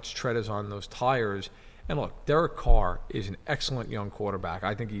wonder how much tread is on those tires. And look, Derek Carr is an excellent young quarterback.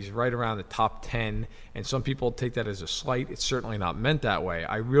 I think he's right around the top 10, and some people take that as a slight. It's certainly not meant that way.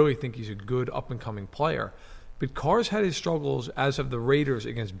 I really think he's a good up-and-coming player. But Carr's had his struggles, as have the Raiders,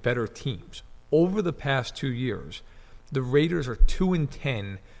 against better teams. Over the past 2 years, the Raiders are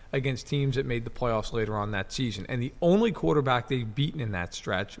 2-10 against teams that made the playoffs later on that season. And the only quarterback they've beaten in that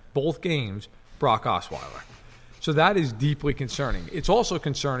stretch, both games, Brock Osweiler. So that is deeply concerning. It's also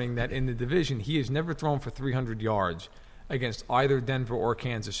concerning that in the division, he has never thrown for 300 yards against either Denver or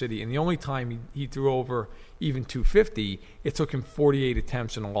Kansas City. And the only time he threw over even 250, it took him 48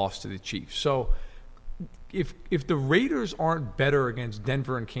 attempts and a loss to the Chiefs. So if the Raiders aren't better against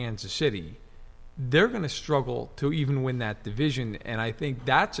Denver and Kansas City, they're going to struggle to even win that division. And I think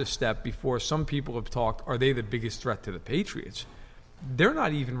that's a step before some people have talked, are they the biggest threat to the Patriots? They're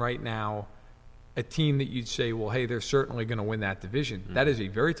not even right now a team that you'd say, well, hey, they're certainly going to win that division. Mm-hmm. That is a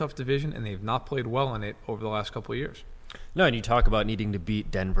very tough division, and they've not played well in it over the last couple of years. No, and you talk about needing to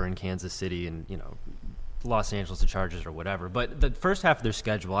beat Denver and Kansas City and, Los Angeles, the Chargers or whatever. But the first half of their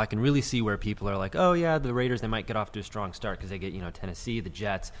schedule, I can really see where people are like, oh, yeah, the Raiders, they might get off to a strong start because they get, Tennessee, the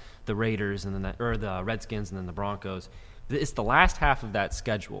Jets, the Raiders, and then the Redskins, and then the Broncos. It's the last half of that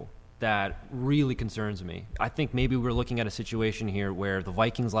schedule that really concerns me. I think maybe we're looking at a situation here where the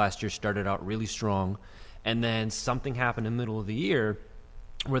Vikings last year started out really strong, and then something happened in the middle of the year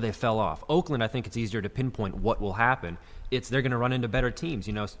where they fell off. Oakland, I think it's easier to pinpoint what will happen. They're going to run into better teams.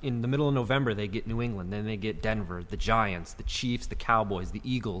 In the middle of November, they get New England, then they get Denver, the Giants, the Chiefs, the Cowboys, the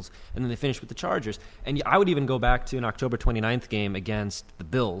Eagles, and then they finish with the Chargers. And I would even go back to an October 29th game against the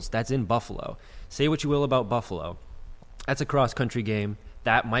Bills. That's in Buffalo. Say what you will about Buffalo. That's a cross-country game.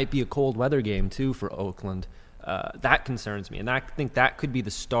 That might be a cold weather game, too, for Oakland. That concerns me. And I think that could be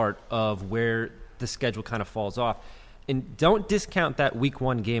the start of where the schedule kind of falls off. And don't discount that Week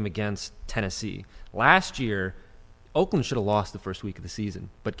 1 game against Tennessee. Last year, Oakland should have lost the first week of the season,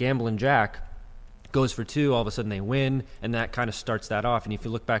 but Gamblin' Jack goes for 2, all of a sudden they win, and that kind of starts that off. And if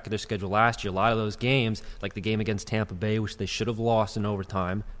you look back at their schedule last year, a lot of those games, like the game against Tampa Bay, which they should have lost in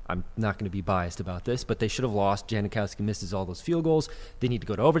overtime, I'm not going to be biased about this, but they should have lost. Janikowski misses all those field goals. They need to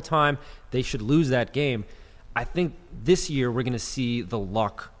go to overtime. They should lose that game. I think this year we're going to see the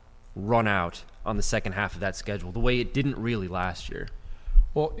luck run out on the second half of that schedule, the way it didn't really last year.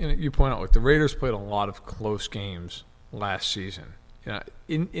 Well, you point out, the Raiders played a lot of close games last season.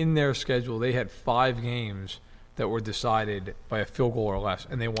 In their schedule, they had 5 games that were decided by a field goal or less,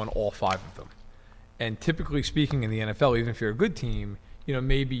 and they won all 5 of them. And typically speaking in the NFL, even if you're a good team,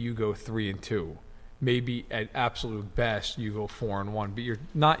 maybe you go 3-2. Maybe at absolute best you go 4-1, but you're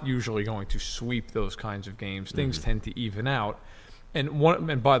not usually going to sweep those kinds of games. Things tend to even out.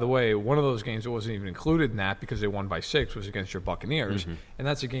 And by the way, one of those games that wasn't even included in that because they won by 6 was against your Buccaneers. And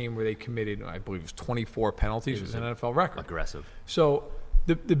that's a game where they committed, I believe it was 24 penalties. It was an NFL record. Aggressive. So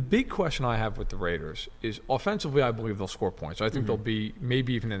the big question I have with the Raiders is offensively, I believe they'll score points. I think they'll be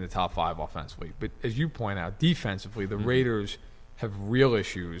maybe even in the top 5 offensively. But as you point out, defensively, the Raiders have real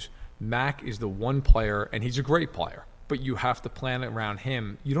issues. Mack is the one player, and he's a great player, but you have to plan around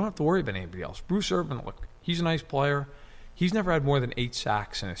him. You don't have to worry about anybody else. Bruce Irvin, look, he's a nice player. He's never had more than 8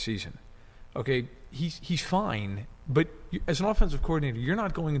 sacks in a season. Okay, he's fine, but as an offensive coordinator, you're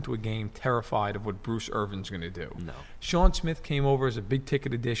not going into a game terrified of what Bruce Irvin's going to do. No. Sean Smith came over as a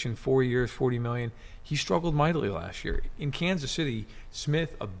big-ticket addition, 4 years, $40 million. He struggled mightily last year. In Kansas City,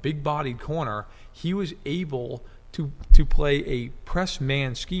 Smith, a big-bodied corner, he was able to play a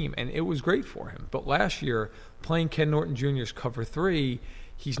press-man scheme, and it was great for him. But last year, playing Ken Norton Jr.'s cover 3,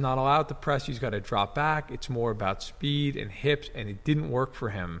 he's not allowed to press. He's got to drop back. It's more about speed and hips, and it didn't work for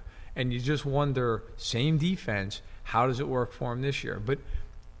him. And you just wonder, same defense, how does it work for him this year? But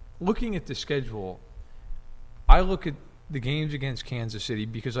looking at the schedule, I look at the games against Kansas City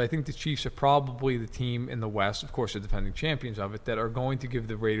because I think the Chiefs are probably the team in the West, of course the defending champions of it, that are going to give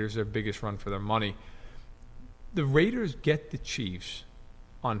the Raiders their biggest run for their money. The Raiders get the Chiefs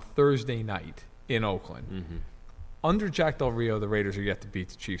on Thursday night in Oakland. Under Jack Del Rio, the Raiders are yet to beat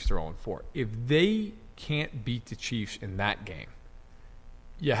the Chiefs. They're 0-4. If they can't beat the Chiefs in that game,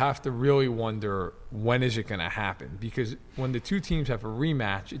 you have to really wonder, when is it going to happen? Because when the two teams have a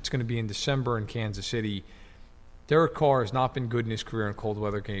rematch, it's going to be in December in Kansas City. Derek Carr has not been good in his career in cold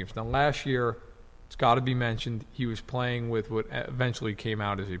weather games. Now, last year, it's got to be mentioned, he was playing with what eventually came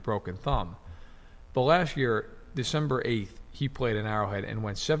out as a broken thumb. But last year, December 8th, he played in Arrowhead and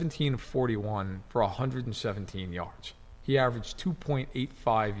went 17 of 41 for 117 yards. He averaged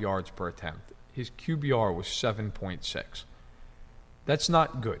 2.85 yards per attempt. His QBR was 7.6. That's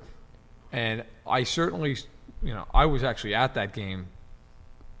not good. And I certainly, I was actually at that game.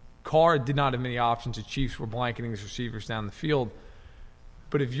 Carr did not have many options. The Chiefs were blanketing his receivers down the field.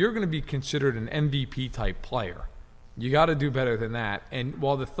 But if you're going to be considered an MVP-type player, you got to do better than that. And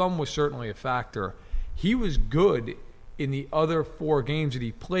while the thumb was certainly a factor, he was good in the other 4 games that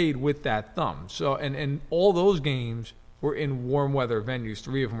he played with that thumb. So, and all those games were in warm weather venues.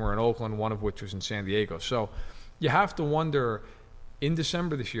 3 of them were in Oakland, 1 of which was in San Diego. So you have to wonder, in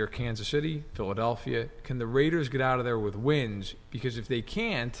December this year, Kansas City, Philadelphia, can the Raiders get out of there with wins? Because if they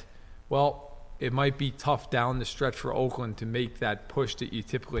can't, well, it might be tough down the stretch for Oakland to make that push that you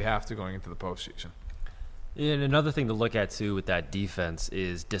typically have to going into the postseason. And another thing to look at, too, with that defense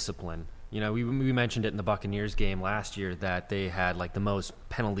is discipline. We mentioned it in the Buccaneers game last year that they had like the most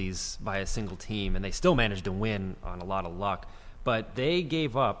penalties by a single team, and they still managed to win on a lot of luck. But they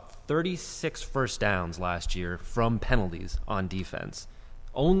gave up 36 first downs last year from penalties on defense.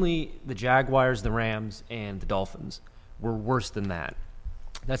 Only the Jaguars, the Rams, and the Dolphins were worse than that.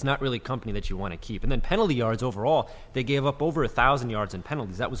 That's not really company that you want to keep. And then penalty yards overall, they gave up over 1,000 yards in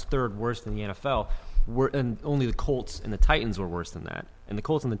penalties. That was third worst in the NFL. And only the Colts and the Titans were worse than that. And the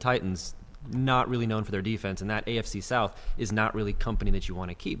Colts and the Titans, not really known for their defense, and that AFC South is not really company that you want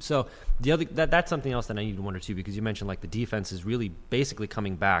to keep. So that's something else that I need to wonder too, because you mentioned like the defense is really basically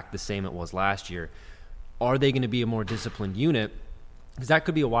coming back the same it was last year. Are they going to be a more disciplined unit? Because that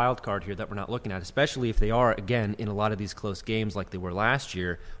could be a wild card here that we're not looking at, especially if they are, again, in a lot of these close games like they were last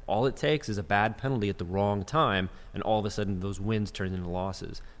year. All it takes is a bad penalty at the wrong time, and all of a sudden those wins turn into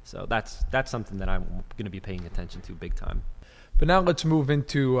losses. So that's something that I'm going to be paying attention to big time. But now let's move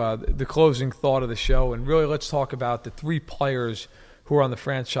into the closing thought of the show, and really let's talk about the 3 players who are on the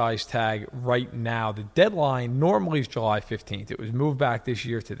franchise tag right now. The deadline normally is July 15th. It was moved back this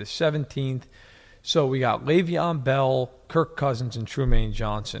year to the 17th. So we got Le'Veon Bell, Kirk Cousins, and Trumaine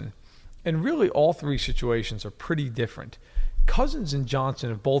Johnson. And really all 3 situations are pretty different. Cousins and Johnson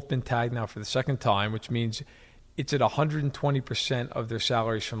have both been tagged now for the second time, which means it's at 120% of their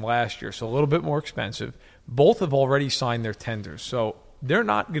salaries from last year, so a little bit more expensive. Both have already signed their tenders, so they're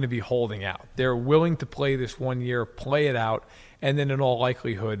not going to be holding out. They're willing to play this 1 year, play it out, and then in all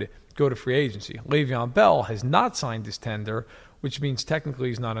likelihood go to free agency. Le'Veon Bell has not signed his tender, which means technically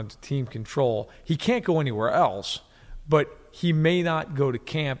he's not under team control. He can't go anywhere else, but he may not go to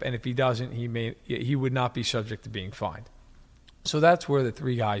camp, and if he doesn't, he would not be subject to being fined. So that's where the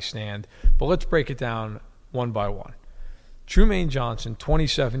 3 guys stand. But let's break it down one by one. Trumaine Johnson,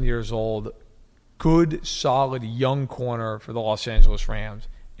 27 years old, good, solid, young corner for the Los Angeles Rams,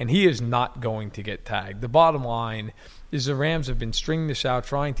 and he is not going to get tagged. The bottom line is the Rams have been stringing this out,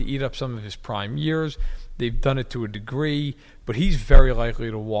 trying to eat up some of his prime years. They've done it to a degree, but he's very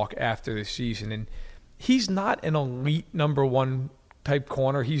likely to walk after this season. And he's not an elite number 1 type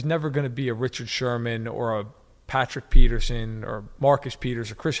corner. He's never going to be a Richard Sherman or a Patrick Peterson or Marcus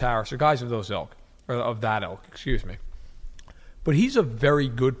Peters or Chris Harris or guys of those ilk, or of that ilk, excuse me. But he's a very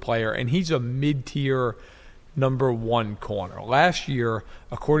good player, and he's a mid-tier number 1 corner. Last year,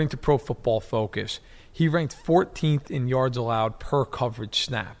 according to Pro Football Focus, he ranked 14th in yards allowed per coverage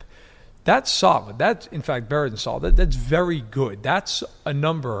snap. That's solid. That's, in fact, better than solid. That's very good. That's a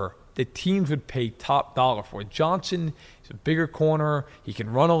number that teams would pay top dollar for. Johnson is a bigger corner. He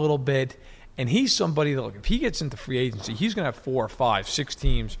can run a little bit. And he's somebody that, look, if he gets into free agency, he's going to have 4, 5, 6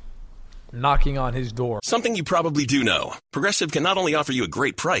 teams knocking on his door. Something you probably do know. Progressive can not only offer you a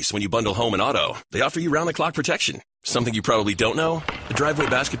great price when you bundle home and auto, they offer you round-the-clock protection. Something you probably don't know? A driveway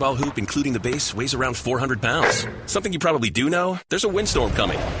basketball hoop, including the base, weighs around 400 pounds. Something you probably do know? There's a windstorm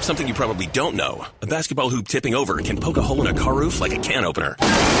coming. Something you probably don't know. A basketball hoop tipping over can poke a hole in a car roof like a can opener.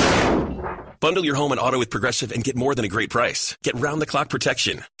 Bundle your home and auto with Progressive and get more than a great price. Get round-the-clock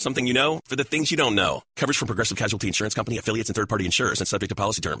protection. Something you know for the things you don't know. Coverage from Progressive Casualty Insurance Company, affiliates, and third-party insurers, and subject to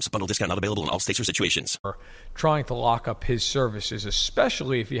policy terms. Bundle discount not available in all states or situations. Trying to lock up his services,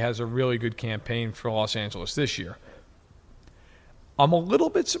 especially if he has a really good campaign for Los Angeles this year. I'm a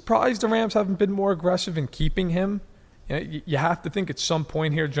little bit surprised the Rams haven't been more aggressive in keeping him. You have to think at some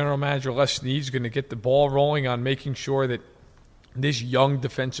point here, General Manager Les Snead's going to get the ball rolling on making sure that this young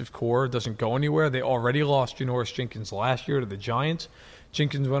defensive core doesn't go anywhere. They already lost Janoris Jenkins last year to the Giants.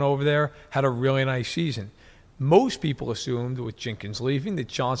 Jenkins went over there, had a really nice season. Most people assumed with Jenkins leaving that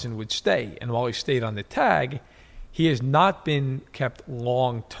Johnson would stay. And while he stayed on the tag, he has not been kept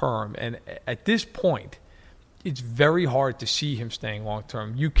long term. And at this point, it's very hard to see him staying long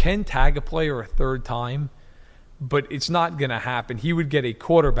term. You can tag a player a third time, but it's not going to happen. He would get a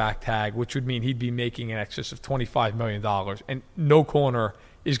quarterback tag, which would mean he'd be making in excess of $25 million, and no corner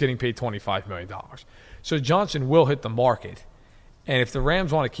is getting paid $25 million. So Johnson will hit the market, and if the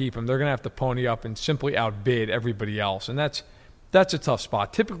Rams want to keep him, they're going to have to pony up and simply outbid everybody else, and that's a tough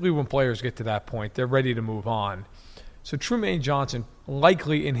spot. Typically when players get to that point, they're ready to move on. So Trumaine Johnson,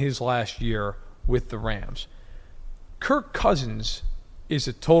 likely in his last year with the Rams. Kirk Cousins is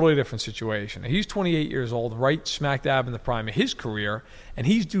a totally different situation. He's 28 years old, right smack dab in the prime of his career, and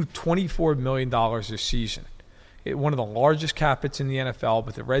he's due $24 million this season. One of the largest cap hits in the NFL,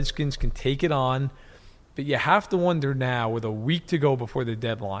 but the Redskins can take it on. But you have to wonder now, with a week to go before the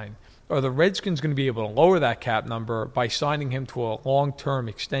deadline, are the Redskins going to be able to lower that cap number by signing him to a long-term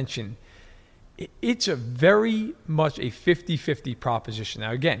extension? It's a very much a 50-50 proposition.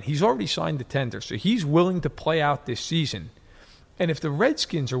 Now, again, he's already signed the tender, so he's willing to play out this season. And if the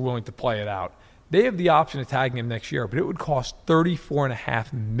Redskins are willing to play it out, they have the option of tagging him next year, but it would cost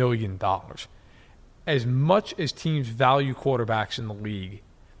 $34.5 million. As much as teams value quarterbacks in the league,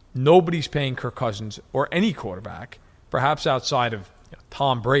 nobody's paying Kirk Cousins or any quarterback, perhaps outside of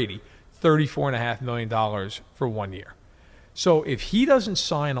Tom Brady, $34.5 million for 1 year. So if he doesn't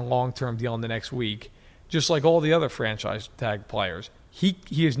sign a long-term deal in the next week, just like all the other franchise tag players, he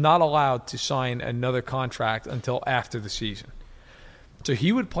is not allowed to sign another contract until after the season. So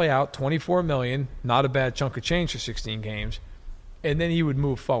he would play out $24 million, not a bad chunk of change for 16 games, and then he would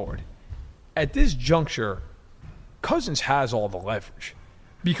move forward. At this juncture, Cousins has all the leverage.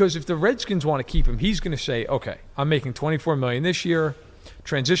 Because if the Redskins want to keep him, he's going to say, okay, I'm making $24 million this year.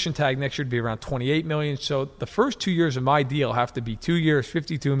 Transition tag next year would be around $28 million. So the first 2 years of my deal have to be 2 years,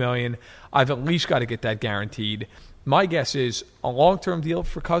 $52 million. I've at least got to get that guaranteed. My guess is a long-term deal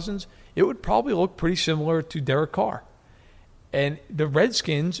for Cousins, it would probably look pretty similar to Derek Carr. And the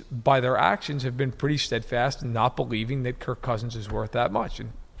Redskins, by their actions, have been pretty steadfast in not believing that Kirk Cousins is worth that much.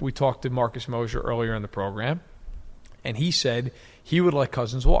 And we talked to Marcus Mosher earlier in the program, and he said he would let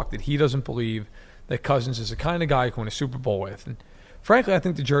Cousins walk, that he doesn't believe that Cousins is the kind of guy you can win a Super Bowl with. And frankly, I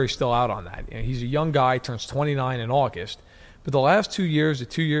think the jury's still out on that. You know, he's a young guy, turns 29 in August. But the last 2 years, the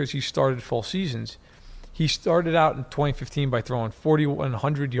 2 years he started full seasons, he started out in 2015 by throwing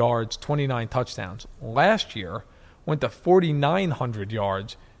 4,100 yards, 29 touchdowns. Last year, went to 4,900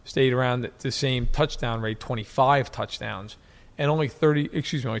 yards, stayed around the same touchdown rate, 25 touchdowns, and only 23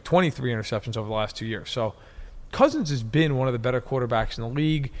 interceptions over the last 2 years. So Cousins has been one of the better quarterbacks in the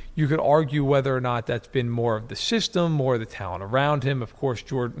league. You could argue whether or not that's been more of the system, more of the talent around him. Of course,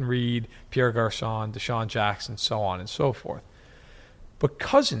 Jordan Reed, Pierre Garçon, Deshaun Jackson, so on and so forth. But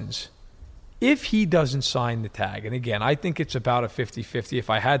Cousins, if he doesn't sign the tag, and again, I think it's about a 50-50. If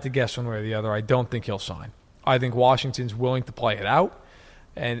I had to guess one way or the other, I don't think he'll sign. I think Washington's willing to play it out,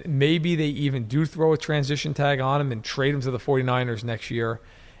 and maybe they even do throw a transition tag on him and trade him to the 49ers next year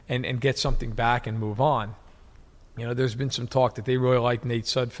and get something back and move on. You know, there's been some talk that they really like Nate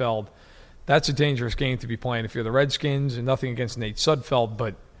Sudfeld. That's a dangerous game to be playing if you're the Redskins, and nothing against Nate Sudfeld,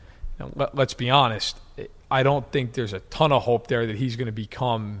 but you know, let's be honest. I don't think there's a ton of hope there that he's going to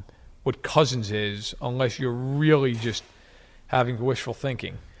become what Cousins is unless you're really just having wishful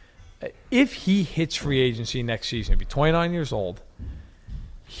thinking. If he hits free agency next season, he'll be 29 years old,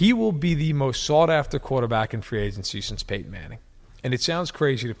 he will be the most sought-after quarterback in free agency since Peyton Manning. And it sounds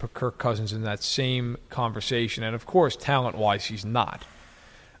crazy to put Kirk Cousins in that same conversation. And, of course, talent-wise, he's not.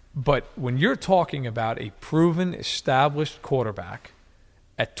 But when you're talking about a proven, established quarterback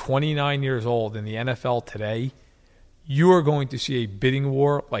at 29 years old in the NFL today, you are going to see a bidding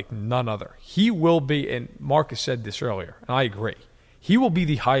war like none other. He will be, and Marcus said this earlier, and I agree, he will be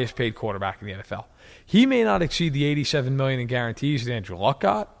the highest paid quarterback in the NFL. He may not exceed the $87 million in guarantees that Andrew Luck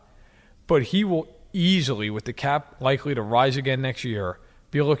got, but he will easily, with the cap likely to rise again next year,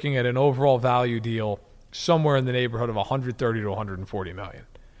 be looking at an overall value deal somewhere in the neighborhood of $130 to $140 million.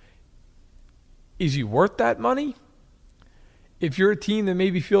 Is he worth that money? If you're a team that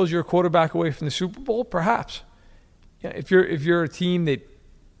maybe feels you're a quarterback away from the Super Bowl, perhaps. Yeah, if you're a team that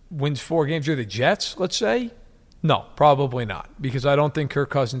wins 4 games, you're the Jets, let's say. No, probably not, because I don't think Kirk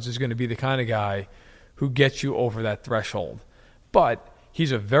Cousins is going to be the kind of guy who gets you over that threshold. But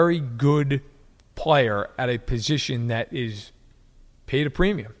he's a very good player at a position that is paid a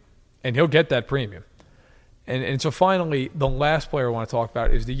premium, and he'll get that premium. And so finally, the last player I want to talk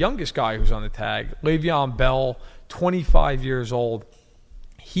about is the youngest guy who's on the tag, Le'Veon Bell, 25 years old.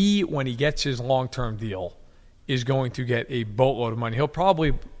 He, when he gets his long-term deal, is going to get a boatload of money. He'll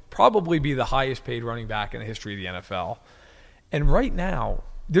probably be the highest paid running back in the history of the NFL. And right now,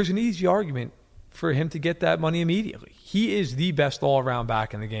 there's an easy argument for him to get that money immediately. He is the best all-around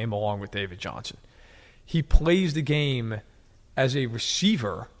back in the game along with David Johnson. He plays the game as a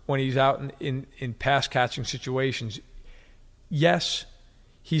receiver when he's out in pass-catching situations. Yes,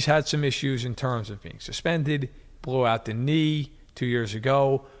 he's had some issues in terms of being suspended, blew out the knee 2 years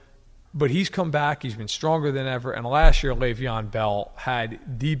ago, but he's come back. He's been stronger than ever. And last year, Le'Veon Bell had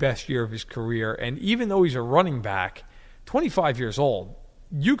the best year of his career. And even though he's a running back, 25 years old,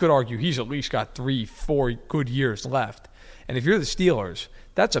 you could argue he's at least got 3-4 good years left. And if you're the Steelers,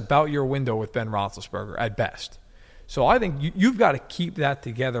 that's about your window with Ben Roethlisberger at best. So I think you've got to keep that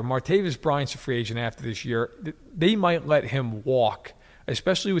together. Martavis Bryant's a free agent after this year. They might let him walk,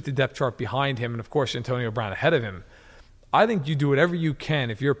 especially with the depth chart behind him and, of course, Antonio Brown ahead of him. I think you do whatever you can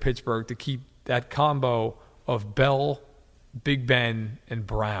if you're Pittsburgh to keep that combo of Bell, Big Ben, and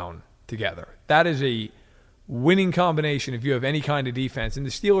Brown together. That is a winning combination if you have any kind of defense. And the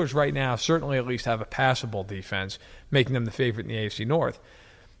Steelers right now certainly at least have a passable defense, making them the favorite in the AFC North.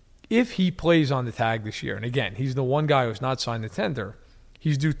 If he plays on the tag this year, and again, he's the one guy who's not signed the tender,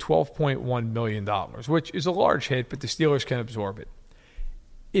 he's due $12.1 million, which is a large hit, but the Steelers can absorb it.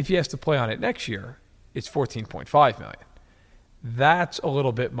 If he has to play on it next year, it's $14.5 million. That's a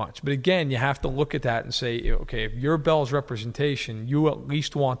little bit much. But again, you have to look at that and say, okay, if you're Bell's representation, you at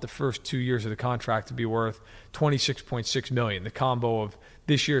least want the first 2 years of the contract to be worth $26.6 million, the combo of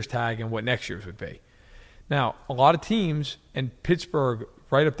this year's tag and what next year's would be. Now, a lot of teams, and Pittsburgh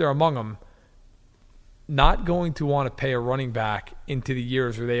right up there among them, not going to want to pay a running back into the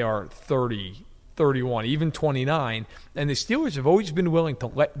years where they are 30, 31, even 29. And the Steelers have always been willing to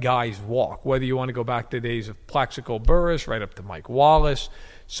let guys walk, whether you want to go back to the days of Plaxico Burress, right up to Mike Wallace,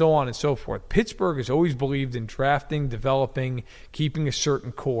 so on and so forth. Pittsburgh has always believed in drafting, developing, keeping a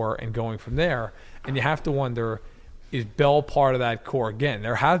certain core, and going from there. And you have to wonder, is Bell part of that core? Again,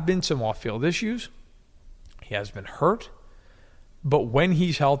 there have been some off-field issues. He has been hurt. But when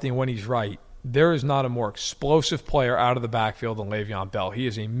he's healthy and when he's right, there is not a more explosive player out of the backfield than Le'Veon Bell. He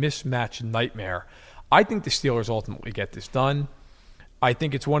is a mismatch nightmare. I think the Steelers ultimately get this done. I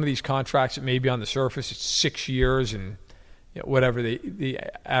think it's one of these contracts that maybe on the surface it's 6 years and whatever the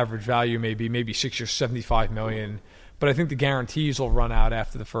average value may be, maybe 6 years, $75 million. But I think the guarantees will run out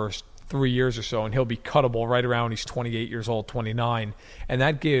after the first 3 years or so, and he'll be cuttable right around when he's 28 years old, 29. And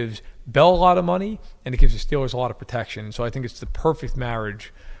that gives Bell a lot of money, and it gives the Steelers a lot of protection. So I think it's the perfect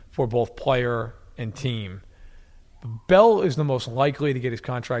marriage for both player and team. Bell is the most likely to get his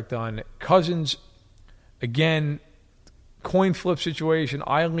contract done. Cousins, again, coin flip situation.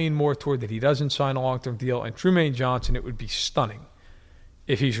 I lean more toward that he doesn't sign a long-term deal. And Trumaine Johnson, it would be stunning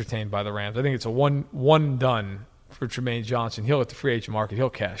if he's retained by the Rams. I think it's a one done for Trumaine Johnson. He'll hit the free agent market. He'll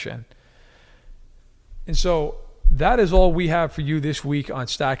cash in. And so that is all we have for you this week on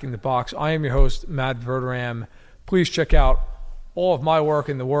Stacking the Box. I am your host, Matt Verderam. Please check out all of my work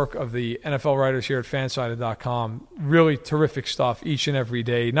and the work of the NFL writers here at Fansided.com. Really terrific stuff each and every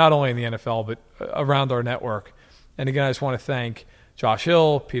day, not only in the NFL, but around our network. And again, I just want to thank Josh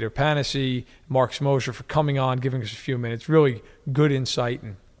Hill, Peter Panessy, Mark Smosier for coming on, giving us a few minutes. Really good insight.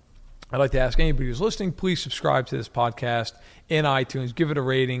 And I'd like to ask anybody who's listening, please subscribe to this podcast in iTunes. Give it a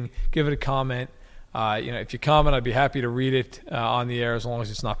rating. Give it a comment. If you comment, I'd be happy to read it on the air as long as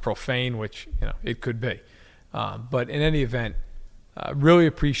it's not profane, which it could be. But in any event, really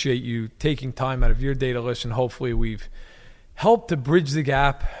appreciate you taking time out of your day to listen. Hopefully we've helped to bridge the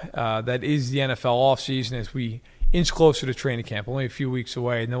gap that is the NFL offseason as we inch closer to training camp. Only a few weeks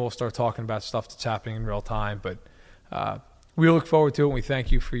away, and then we'll start talking about stuff that's happening in real time. But we look forward to it, and we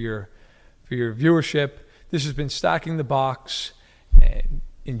thank you for your viewership. This has been Stacking the Box, and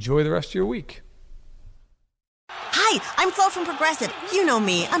enjoy the rest of your week. Hi, I'm Flo from Progressive. You know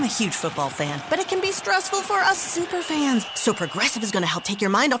me, I'm a huge football fan, but it can be stressful for us super fans. So Progressive is going to help take your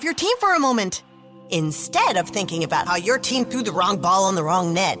mind off your team for a moment. Instead of thinking about how your team threw the wrong ball on the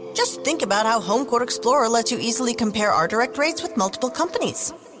wrong net, just think about how HomeQuote Explorer lets you easily compare our direct rates with multiple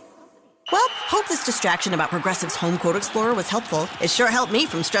companies. Well, hope this distraction about Progressive's HomeQuote Explorer was helpful. It sure helped me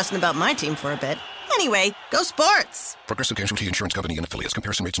from stressing about my team for a bit. Anyway, go sports! Progressive Casualty Insurance Company and affiliates.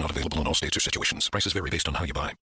 Comparison rates not available in all states or situations. Prices vary based on how you buy.